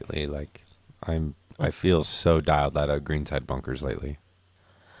all lately. Like I feel so dialed out of greenside bunkers lately.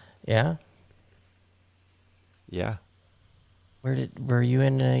 Yeah. Yeah. Were you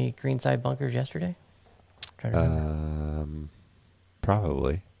in a greenside bunkers yesterday? Trying to remember.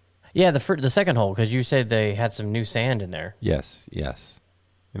 Probably. Yeah, the second hole, because you said they had some new sand in there. Yes.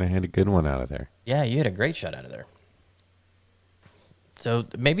 And I had a good one out of there. Yeah, you had a great shot out of there. So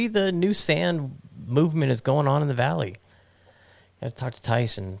maybe the new sand movement is going on in the valley. You have to talk to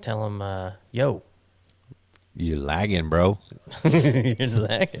Tyson, tell him, yo. You lagging, bro. You're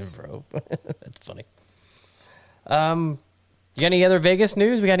lagging, bro. That's funny. You got any other Vegas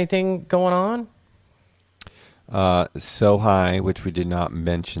news? We got anything going on? Sohai, which we did not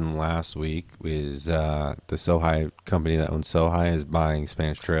mention last week, is the Sohai company that owns Sohai is buying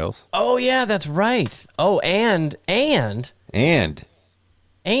Spanish Trails. Oh yeah, that's right. Oh, and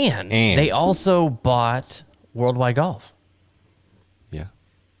they also bought Worldwide Golf. Yeah.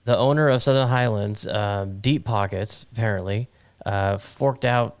 The owner of Southern Highlands, Deep Pockets, apparently, forked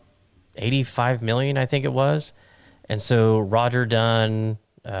out $85 million, I think it was. And so Roger Dunn,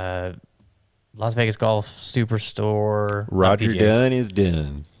 Las Vegas Golf Superstore. Roger Dunn is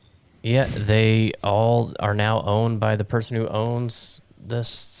done. Yeah, they all are now owned by the person who owns the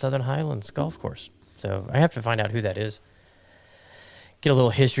Southern Highlands golf course. So I have to find out who that is. Get a little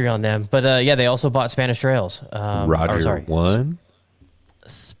history on them. But yeah, they also bought Spanish Trails. Roger won?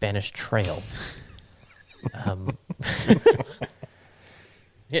 Spanish Trail.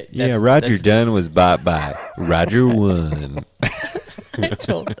 Yeah, Roger Dunn was bought by Roger won.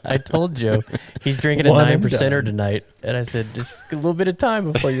 I told Joe he's drinking a 9%er tonight, and I said just a little bit of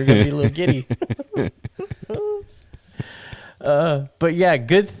time before you're gonna be a little giddy. But yeah,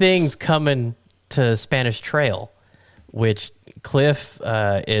 good things coming to Spanish Trail, which Cliff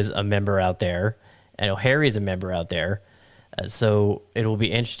is a member out there. I know Harry's a member out there, so it will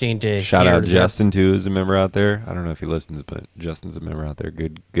be interesting to shout out Justin too, who's a member out there. I don't know if he listens, but Justin's a member out there.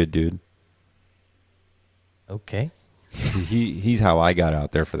 Good dude. Okay. He's how I got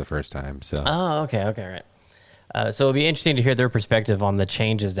out there for the first time. So. Oh, okay, right. So it'll be interesting to hear their perspective on the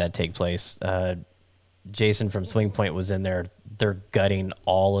changes that take place. Jason from Swing Point was in there. They're gutting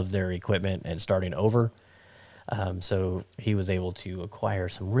all of their equipment and starting over. So he was able to acquire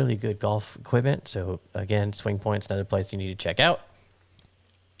some really good golf equipment. So again, Swing Point's another place you need to check out.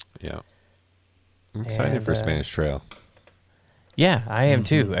 Yeah. I'm excited for Spanish Trail. Yeah, I am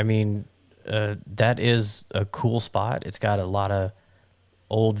too. I mean, that is a cool spot. It's got a lot of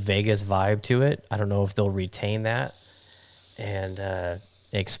old Vegas vibe to it. I don't know if they'll retain that and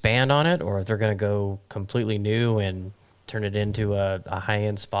expand on it, or if they're going to go completely new and turn it into a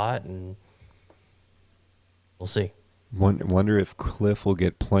high-end spot, and we'll see. Wonder if Cliff will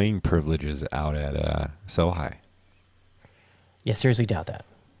get playing privileges out at Sohai. Yeah, seriously doubt that.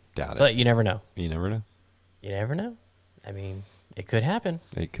 Doubt it. But you never know. You never know. You never know. I mean, it could happen.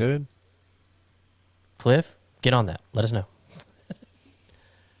 It could. Cliff, get on that. Let us know.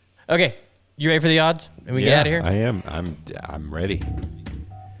 Okay, you ready for the odds? And we get out of here? I am. I'm ready.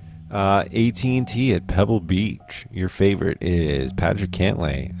 AT&T at Pebble Beach. Your favorite is Patrick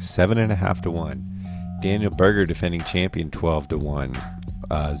Cantlay, 7.5 to 1. Daniel Berger, defending champion, 12 to 1.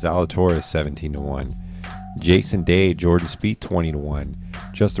 Zalatoris, 17 to 1. Jason Day, Jordan Spieth, 20 to 1.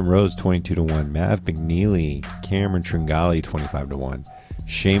 Justin Rose, 22 to 1. Mav McNeely, Cameron Tringali, 25 to 1.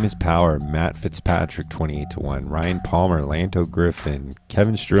 Seamus Power, Matt Fitzpatrick, 28 to 1. Ryan Palmer, Lanto Griffin,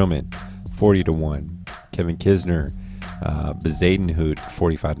 Kevin Strillman, 40 to 1. Kevin Kisner, Bezadenhout,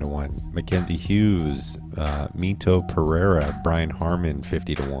 45 to 1. Mackenzie Hughes, Mito Pereira, Brian Harmon,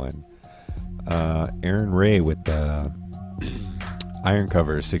 50 to 1. Aaron Ray with the iron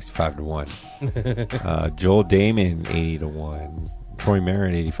cover, 65 to 1. Joel Damon, 80 to 1. Troy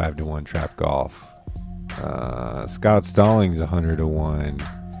Merritt, 85 to 1. Trap Golf. Scott Stallings, 100 to 1.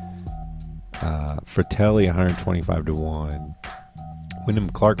 Fratelli, 125 to 1. Wyndham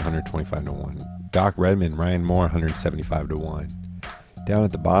Clark, 125 to 1. Doc Redman, Ryan Moore, 175 to 1. Down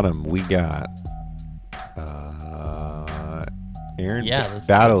at the bottom, we got Aaron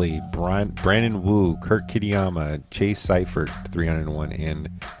Baddeley, Brandon Wu, Kurt Kitayama, Chase Seifert, 301, and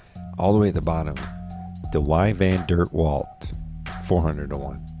all the way at the bottom, DeWy Van Der Walt, 400 to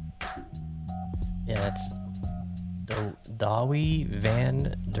 1. Yeah, that's Dawie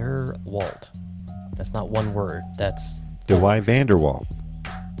Van Der Walt. That's not one word. That's DeWy Vanderwalt.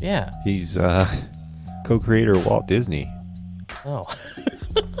 Yeah. He's co-creator of Walt Disney. Oh.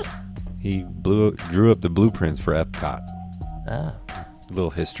 He drew up the blueprints for Epcot. Ah. A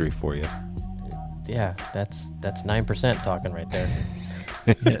little history for you. Yeah, that's 9% talking right there.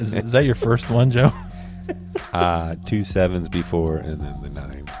 Is that your first one, Joe? 2 sevens before and then the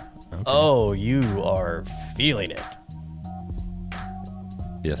 9. Okay. Oh, you are feeling it.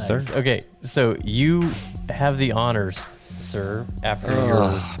 Yes, Nice. sir. Okay, so you have the honors, sir, after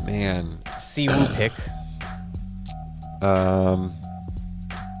your man. Siwoo pick.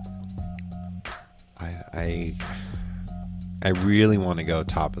 I really want to go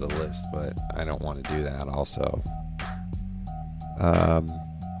top of the list, but I don't want to do that also.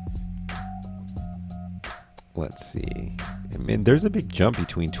 Let's see. I mean, there's a big jump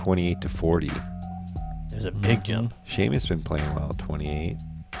between 28 to 40. There's a big jump. Seamus been playing well at 28.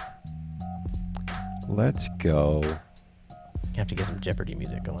 Let's go. You have to get some Jeopardy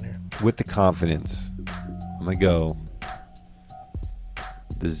music going here. With the confidence, I'm going to go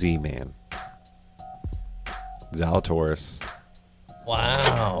the Z-Man. Zalatoris.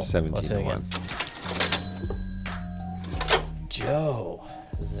 Wow. 17 to 1. Joe.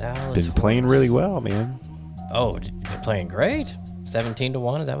 Zalatoris. Been playing really well, man. Oh, you've been playing great. 17 to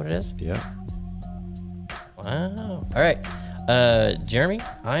 1, is that what it is? Yeah. Wow. All right. Jeremy,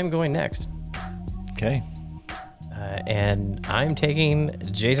 I'm going next. Okay. And I'm taking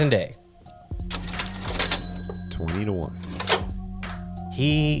Jason Day. 20 to 1.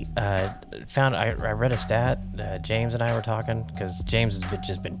 He found, I read a stat, James and I were talking, because James has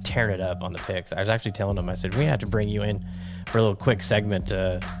just been tearing it up on the picks. I was actually telling him, I said, we have to bring you in for a little quick segment.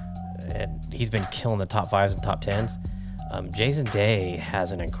 And he's been killing the top 5s and top 10s. Jason Day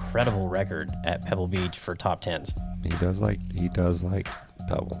has an incredible record at Pebble Beach for top 10s. He does like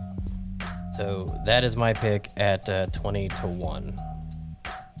Pebble. So that is my pick at 20 to 1.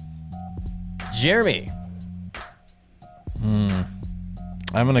 Jeremy.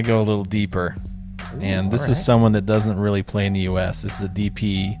 I'm going to go a little deeper. And this is someone that doesn't really play in the U.S. This is a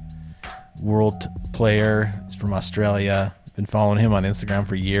DP world player. He's from Australia. Been following him on Instagram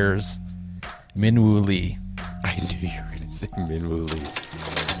for years. Minwoo Lee. I knew you were going to say Minwoo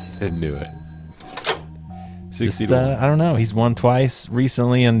Lee. I knew it. 60 to 1. I don't know. He's won twice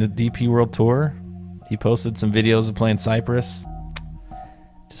recently on the DP World Tour. He posted some videos of playing Cyprus.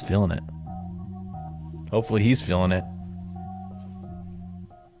 Just feeling it. Hopefully he's feeling it.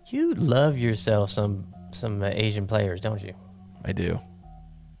 You love yourself some Asian players, don't you? I do.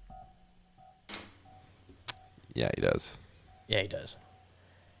 Yeah, he does. Yeah, he does.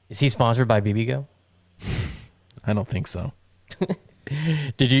 Is he sponsored by BBGO? I don't think so.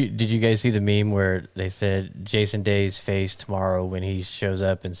 Did you guys see the meme where they said Jason Day's face tomorrow when he shows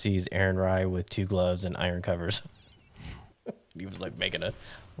up and sees Aaron Rye with 2 gloves and iron covers? He was like making a,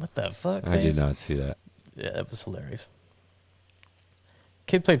 what the fuck? I did face? not see that. Yeah, that was hilarious.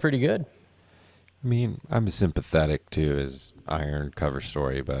 Kid played pretty good. I mean, I'm sympathetic to his iron cover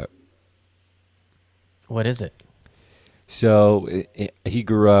story, but... What is it? So he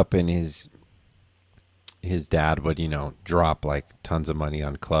grew up and his dad would, drop like tons of money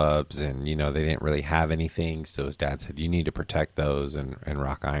on clubs and, they didn't really have anything. So his dad said, you need to protect those and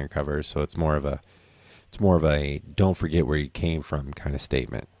rock iron covers. So it's more of a don't forget where you came from kind of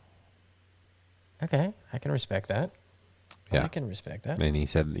statement. Okay, I can respect that. Yeah. I can respect that. And he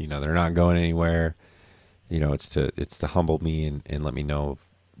said, they're not going anywhere. It's to humble me and let me know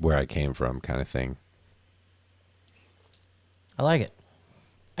where I came from kind of thing. I like it.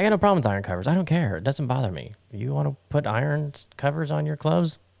 I got no problem with iron covers. I don't care. It doesn't bother me. You want to put iron covers on your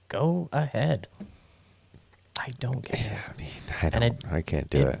clothes? Go ahead. I don't care. Yeah, I mean, I can't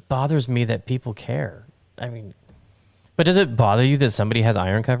do it. It bothers me that people care. I mean, but does it bother you that somebody has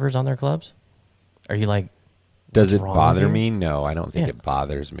iron covers on their clubs? Are you like, does it wrong bother here? me? No, I don't think Yeah. it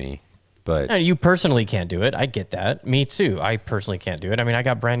bothers me. But No, you personally can't do it. I get that. Me too. I personally can't do it. I mean, I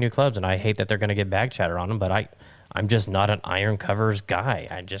got brand new clubs, and I hate that they're going to get bag chatter on them, but I'm just not an iron covers guy.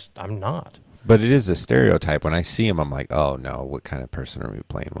 I'm not. But it is a stereotype. When I see him, I'm like, oh, no, what kind of person are we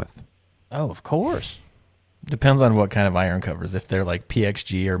playing with? Oh, of course. Depends on what kind of iron covers. If they're like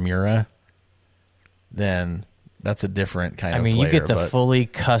PXG or Mura, then that's a different kind of player. You get the fully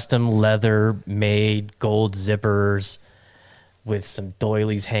custom leather-made gold zippers with some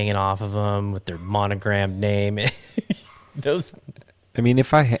doilies hanging off of them with their monogrammed name. Those. I mean,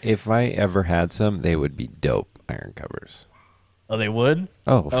 if I ever had some, they would be dope iron covers. Oh, they would?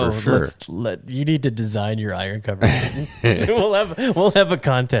 Oh, for sure. You need to design your iron cover. We'll have a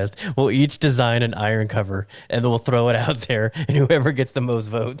contest. We'll each design an iron cover, and then we'll throw it out there, and whoever gets the most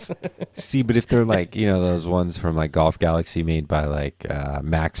votes. See, but if they're like, those ones from like Golf Galaxy made by like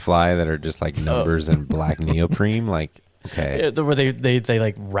Max Fly that are just like numbers and black neoprene, like, okay. Yeah, where they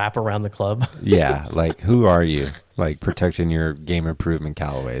like wrap around the club. Yeah, like, who are you? Like, protecting your game improvement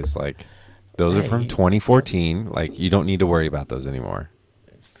Callaways. Like, those are from 2014. Like, you don't need to worry about those anymore.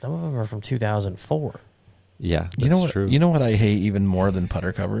 Some of them are from 2004. Yeah, that's you know what? true. You know what I hate even more than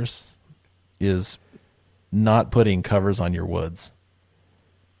putter covers is not putting covers on your woods.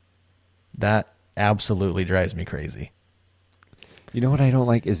 That absolutely drives me crazy. You know what I don't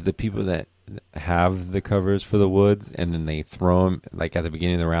like is the people that have the covers for the woods, and then they throw them, like at the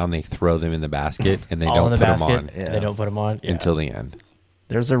beginning of the round, they throw them in the basket, and they All don't in put the them basket. on They don't put them on until the end.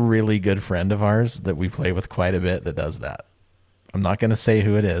 There's a really good friend of ours that we play with quite a bit that does that. I'm not going to say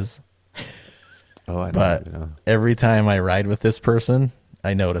who it is, Oh, I don't but even know. every time I ride with this person,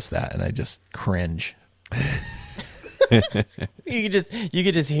 I notice that, and I just cringe. You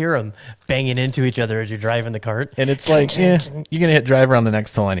could just hear them banging into each other as you're driving the cart. And it's like, you're going to hit driver on the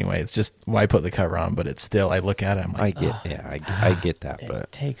next hole anyway. It's just why put the cover on, but it's still, I look at it, I'm like, I get that, It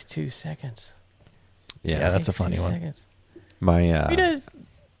but takes 2 seconds. yeah, that's a Takes funny 2 one. seconds.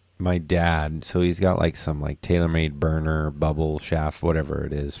 My dad, so he's got like some like tailor-made burner bubble shaft, whatever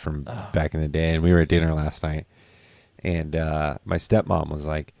it is from back in the day, and we were at dinner last night, and my stepmom was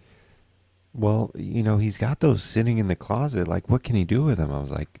like, well, he's got those sitting in the closet, like what can he do with them? I was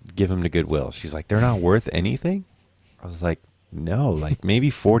like, give them to Goodwill. She's like, they're not worth anything. I was like, no, like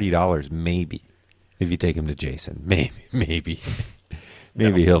maybe $40, maybe, if you take him to Jason, maybe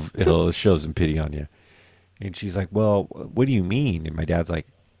he'll show some pity on you. And she's like, well, what do you mean? And my dad's like,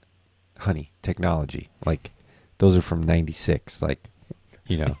 honey, technology. Like, those are from 96. Like,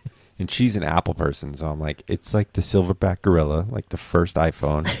 And she's an Apple person. So I'm like, it's like the Silverback Gorilla, like the first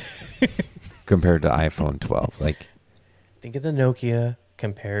iPhone compared to iPhone 12. Like, think of the Nokia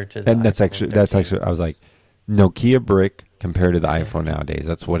compared to the and that's iPhone actually, I was like, Nokia brick compared to the iPhone nowadays.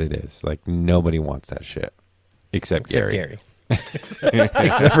 That's what it is. Like, nobody wants that shit. Except Gary.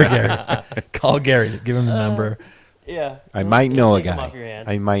 Except for Gary. Call Gary. Give him the number. Yeah. I might know a Take 'em off your guy. hand.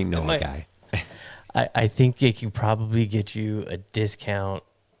 I might know a guy. I think it can probably get you a discount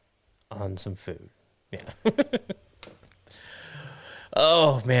on some food. Yeah.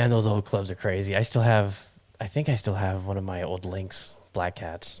 Oh man, those old clubs are crazy. I think I still have one of my old Lynx Black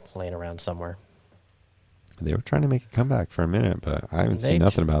Cats laying around somewhere. They were trying to make a comeback for a minute, but I haven't They seen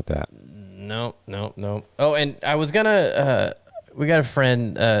nothing about that. No. Oh, and I was gonna. We got a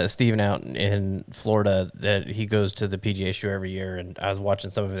friend, Steven, out in Florida that he goes to the PGA Show every year, and I was watching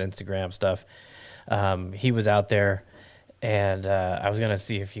some of his Instagram stuff. He was out there, and I was gonna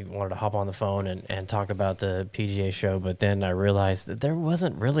see if he wanted to hop on the phone and talk about the PGA Show, but then I realized that there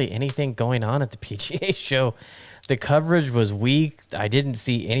wasn't really anything going on at the PGA Show. The coverage was weak. I didn't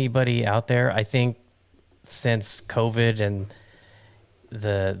see anybody out there. I think since COVID and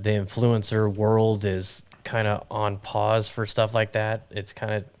the influencer world is kind of on pause for stuff like that, it's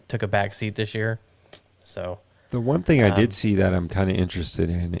kind of took a back seat this year. So The one thing I did see that I'm kind of interested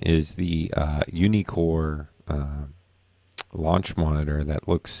in is the Unicore launch monitor that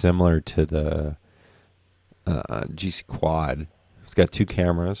looks similar to the GC Quad. It's got 2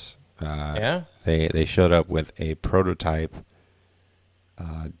 cameras. yeah, They showed up with a prototype.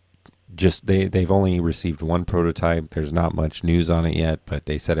 They've only received 1 prototype. There's not much news on it yet, but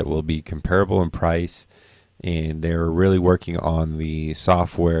they said it will be comparable in price, and they're really working on the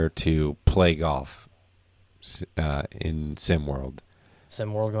software to play golf in SimWorld.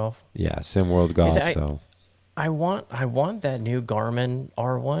 SimWorld Golf. Yeah, SimWorld Golf. I want that new Garmin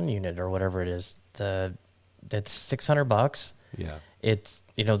R1 unit or whatever it is. That's $600. Yeah. It's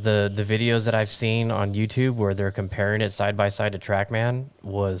the videos that I've seen on YouTube where they're comparing it side by side to TrackMan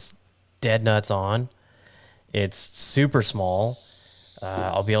was dead nuts on. It's super small.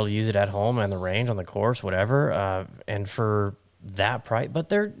 I'll be able to use it at home on the range, on the course, whatever. And for that price, but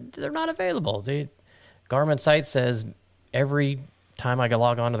they're not available. The Garmin site says every time I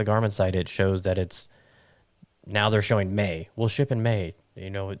log on to the Garmin site, it shows that now they're showing May. We'll ship in May.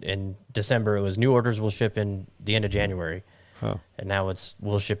 In December it was new orders will ship in the end of January. Huh. And now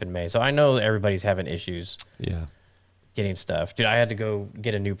we'll ship in May. So I know everybody's having issues Yeah. getting stuff. Dude, I had to go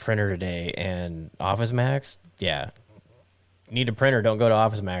get a new printer today, and Office Max, yeah. Need a printer, don't go to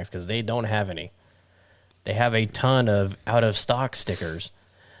Office Max because they don't have any. They have a ton of out-of-stock stickers,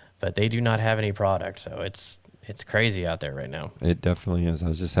 but they do not have any product. So it's crazy out there right now. It definitely is. I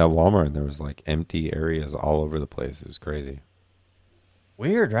was just at Walmart, and there was like empty areas all over the place. It was crazy.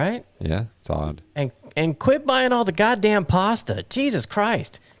 Weird, right? Yeah, it's odd. And quit buying all the goddamn pasta. Jesus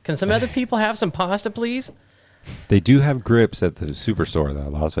Christ. Can some other people have some pasta, please? They do have grips at the Superstore, though.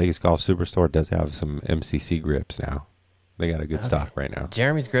 Las Vegas Golf Superstore does have some MCC grips now. They got a good stock right now.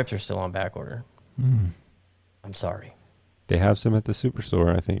 Jeremy's grips are still on back order. I'm sorry. They have some at the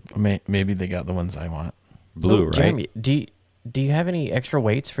Superstore, I think. Maybe they got the ones I want. Blue, right? Jeremy, do you have any extra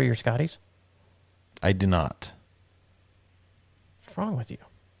weights for your Scotties? I do not. What's wrong with you?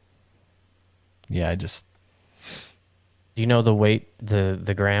 Yeah, I just... Do you know the weight,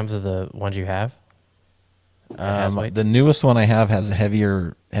 the grams of the ones you have? Weight? The newest one I have has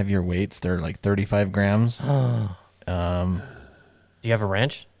heavier weights. They're like 35 grams. Do you have a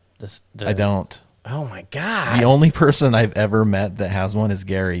wrench? I don't. Oh my God. The only person I've ever met that has one is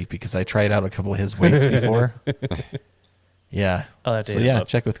Gary, because I tried out a couple of his weights before. Yeah. I'll have to So hit him yeah, up.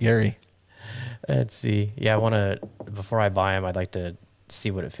 check with Gary. Let's see. Yeah, I want to, before I buy them, I'd like to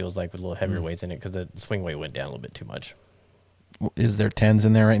see what it feels like with a little heavier weights in it, because the swing weight went down a little bit too much. Is there 10s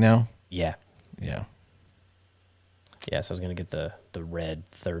in there right now? Yeah. Yeah. Yeah, so I was going to get the red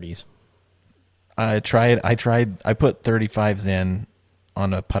 30s. I put 35s in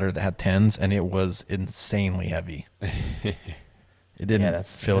on a putter that had 10s, and it was insanely heavy. It didn't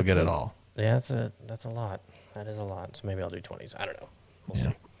feel good at all. Yeah, that's a lot. That is a lot. So maybe I'll do 20s. I don't know. We'll see.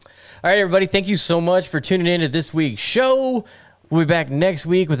 All right, everybody. Thank you so much for tuning in to this week's show. We'll be back next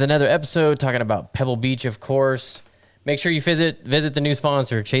week with another episode talking about Pebble Beach, of course. Make sure you visit the new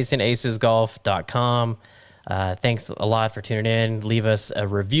sponsor, ChasingAcesGolf.com. Thanks a lot for tuning in. Leave us a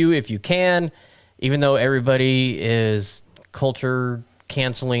review if you can. Even though everybody is culture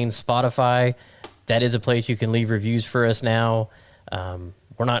canceling Spotify, that is a place you can leave reviews for us now.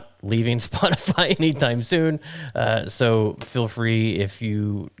 We're not leaving Spotify anytime soon, so feel free if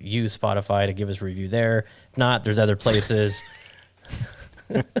you use Spotify to give us a review there. If not, there's other places.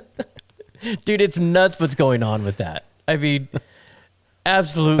 Dude, it's nuts what's going on with that. I mean,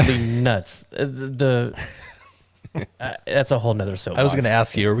 absolutely nuts. That's a whole nother soapbox. I was going to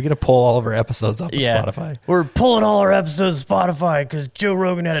ask you, are we going to pull all of our episodes off of Spotify? We're pulling all our episodes of Spotify because Joe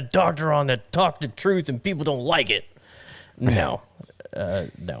Rogan had a doctor on that talked the truth and people don't like it. No.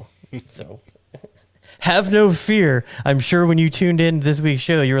 No. So have no fear. I'm sure when you tuned in this week's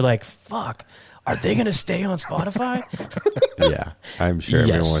show, you were like, fuck, are they going to stay on Spotify? Yeah, I'm sure Yes.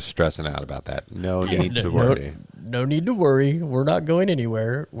 everyone was stressing out about that. No need to worry. No need to worry. We're not going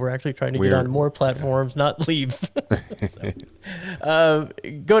anywhere. We're actually trying to get on more platforms, not leave. So,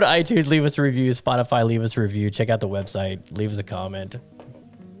 go to iTunes, leave us a review. Spotify, leave us a review. Check out the website. Leave us a comment.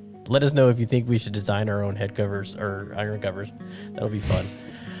 Let us know if you think we should design our own head covers or iron covers. That'll be fun.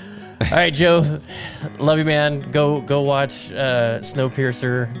 All right, Joe. Love you, man. Go watch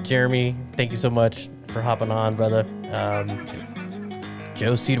Snowpiercer. Jeremy, thank you so much for hopping on, brother.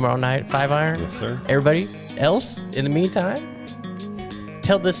 Joe, see you tomorrow night, 5 iron. Yes, sir. Everybody else, in the meantime,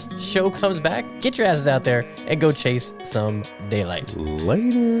 till this show comes back, get your asses out there and go chase some daylight.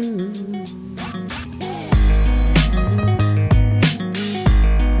 Later.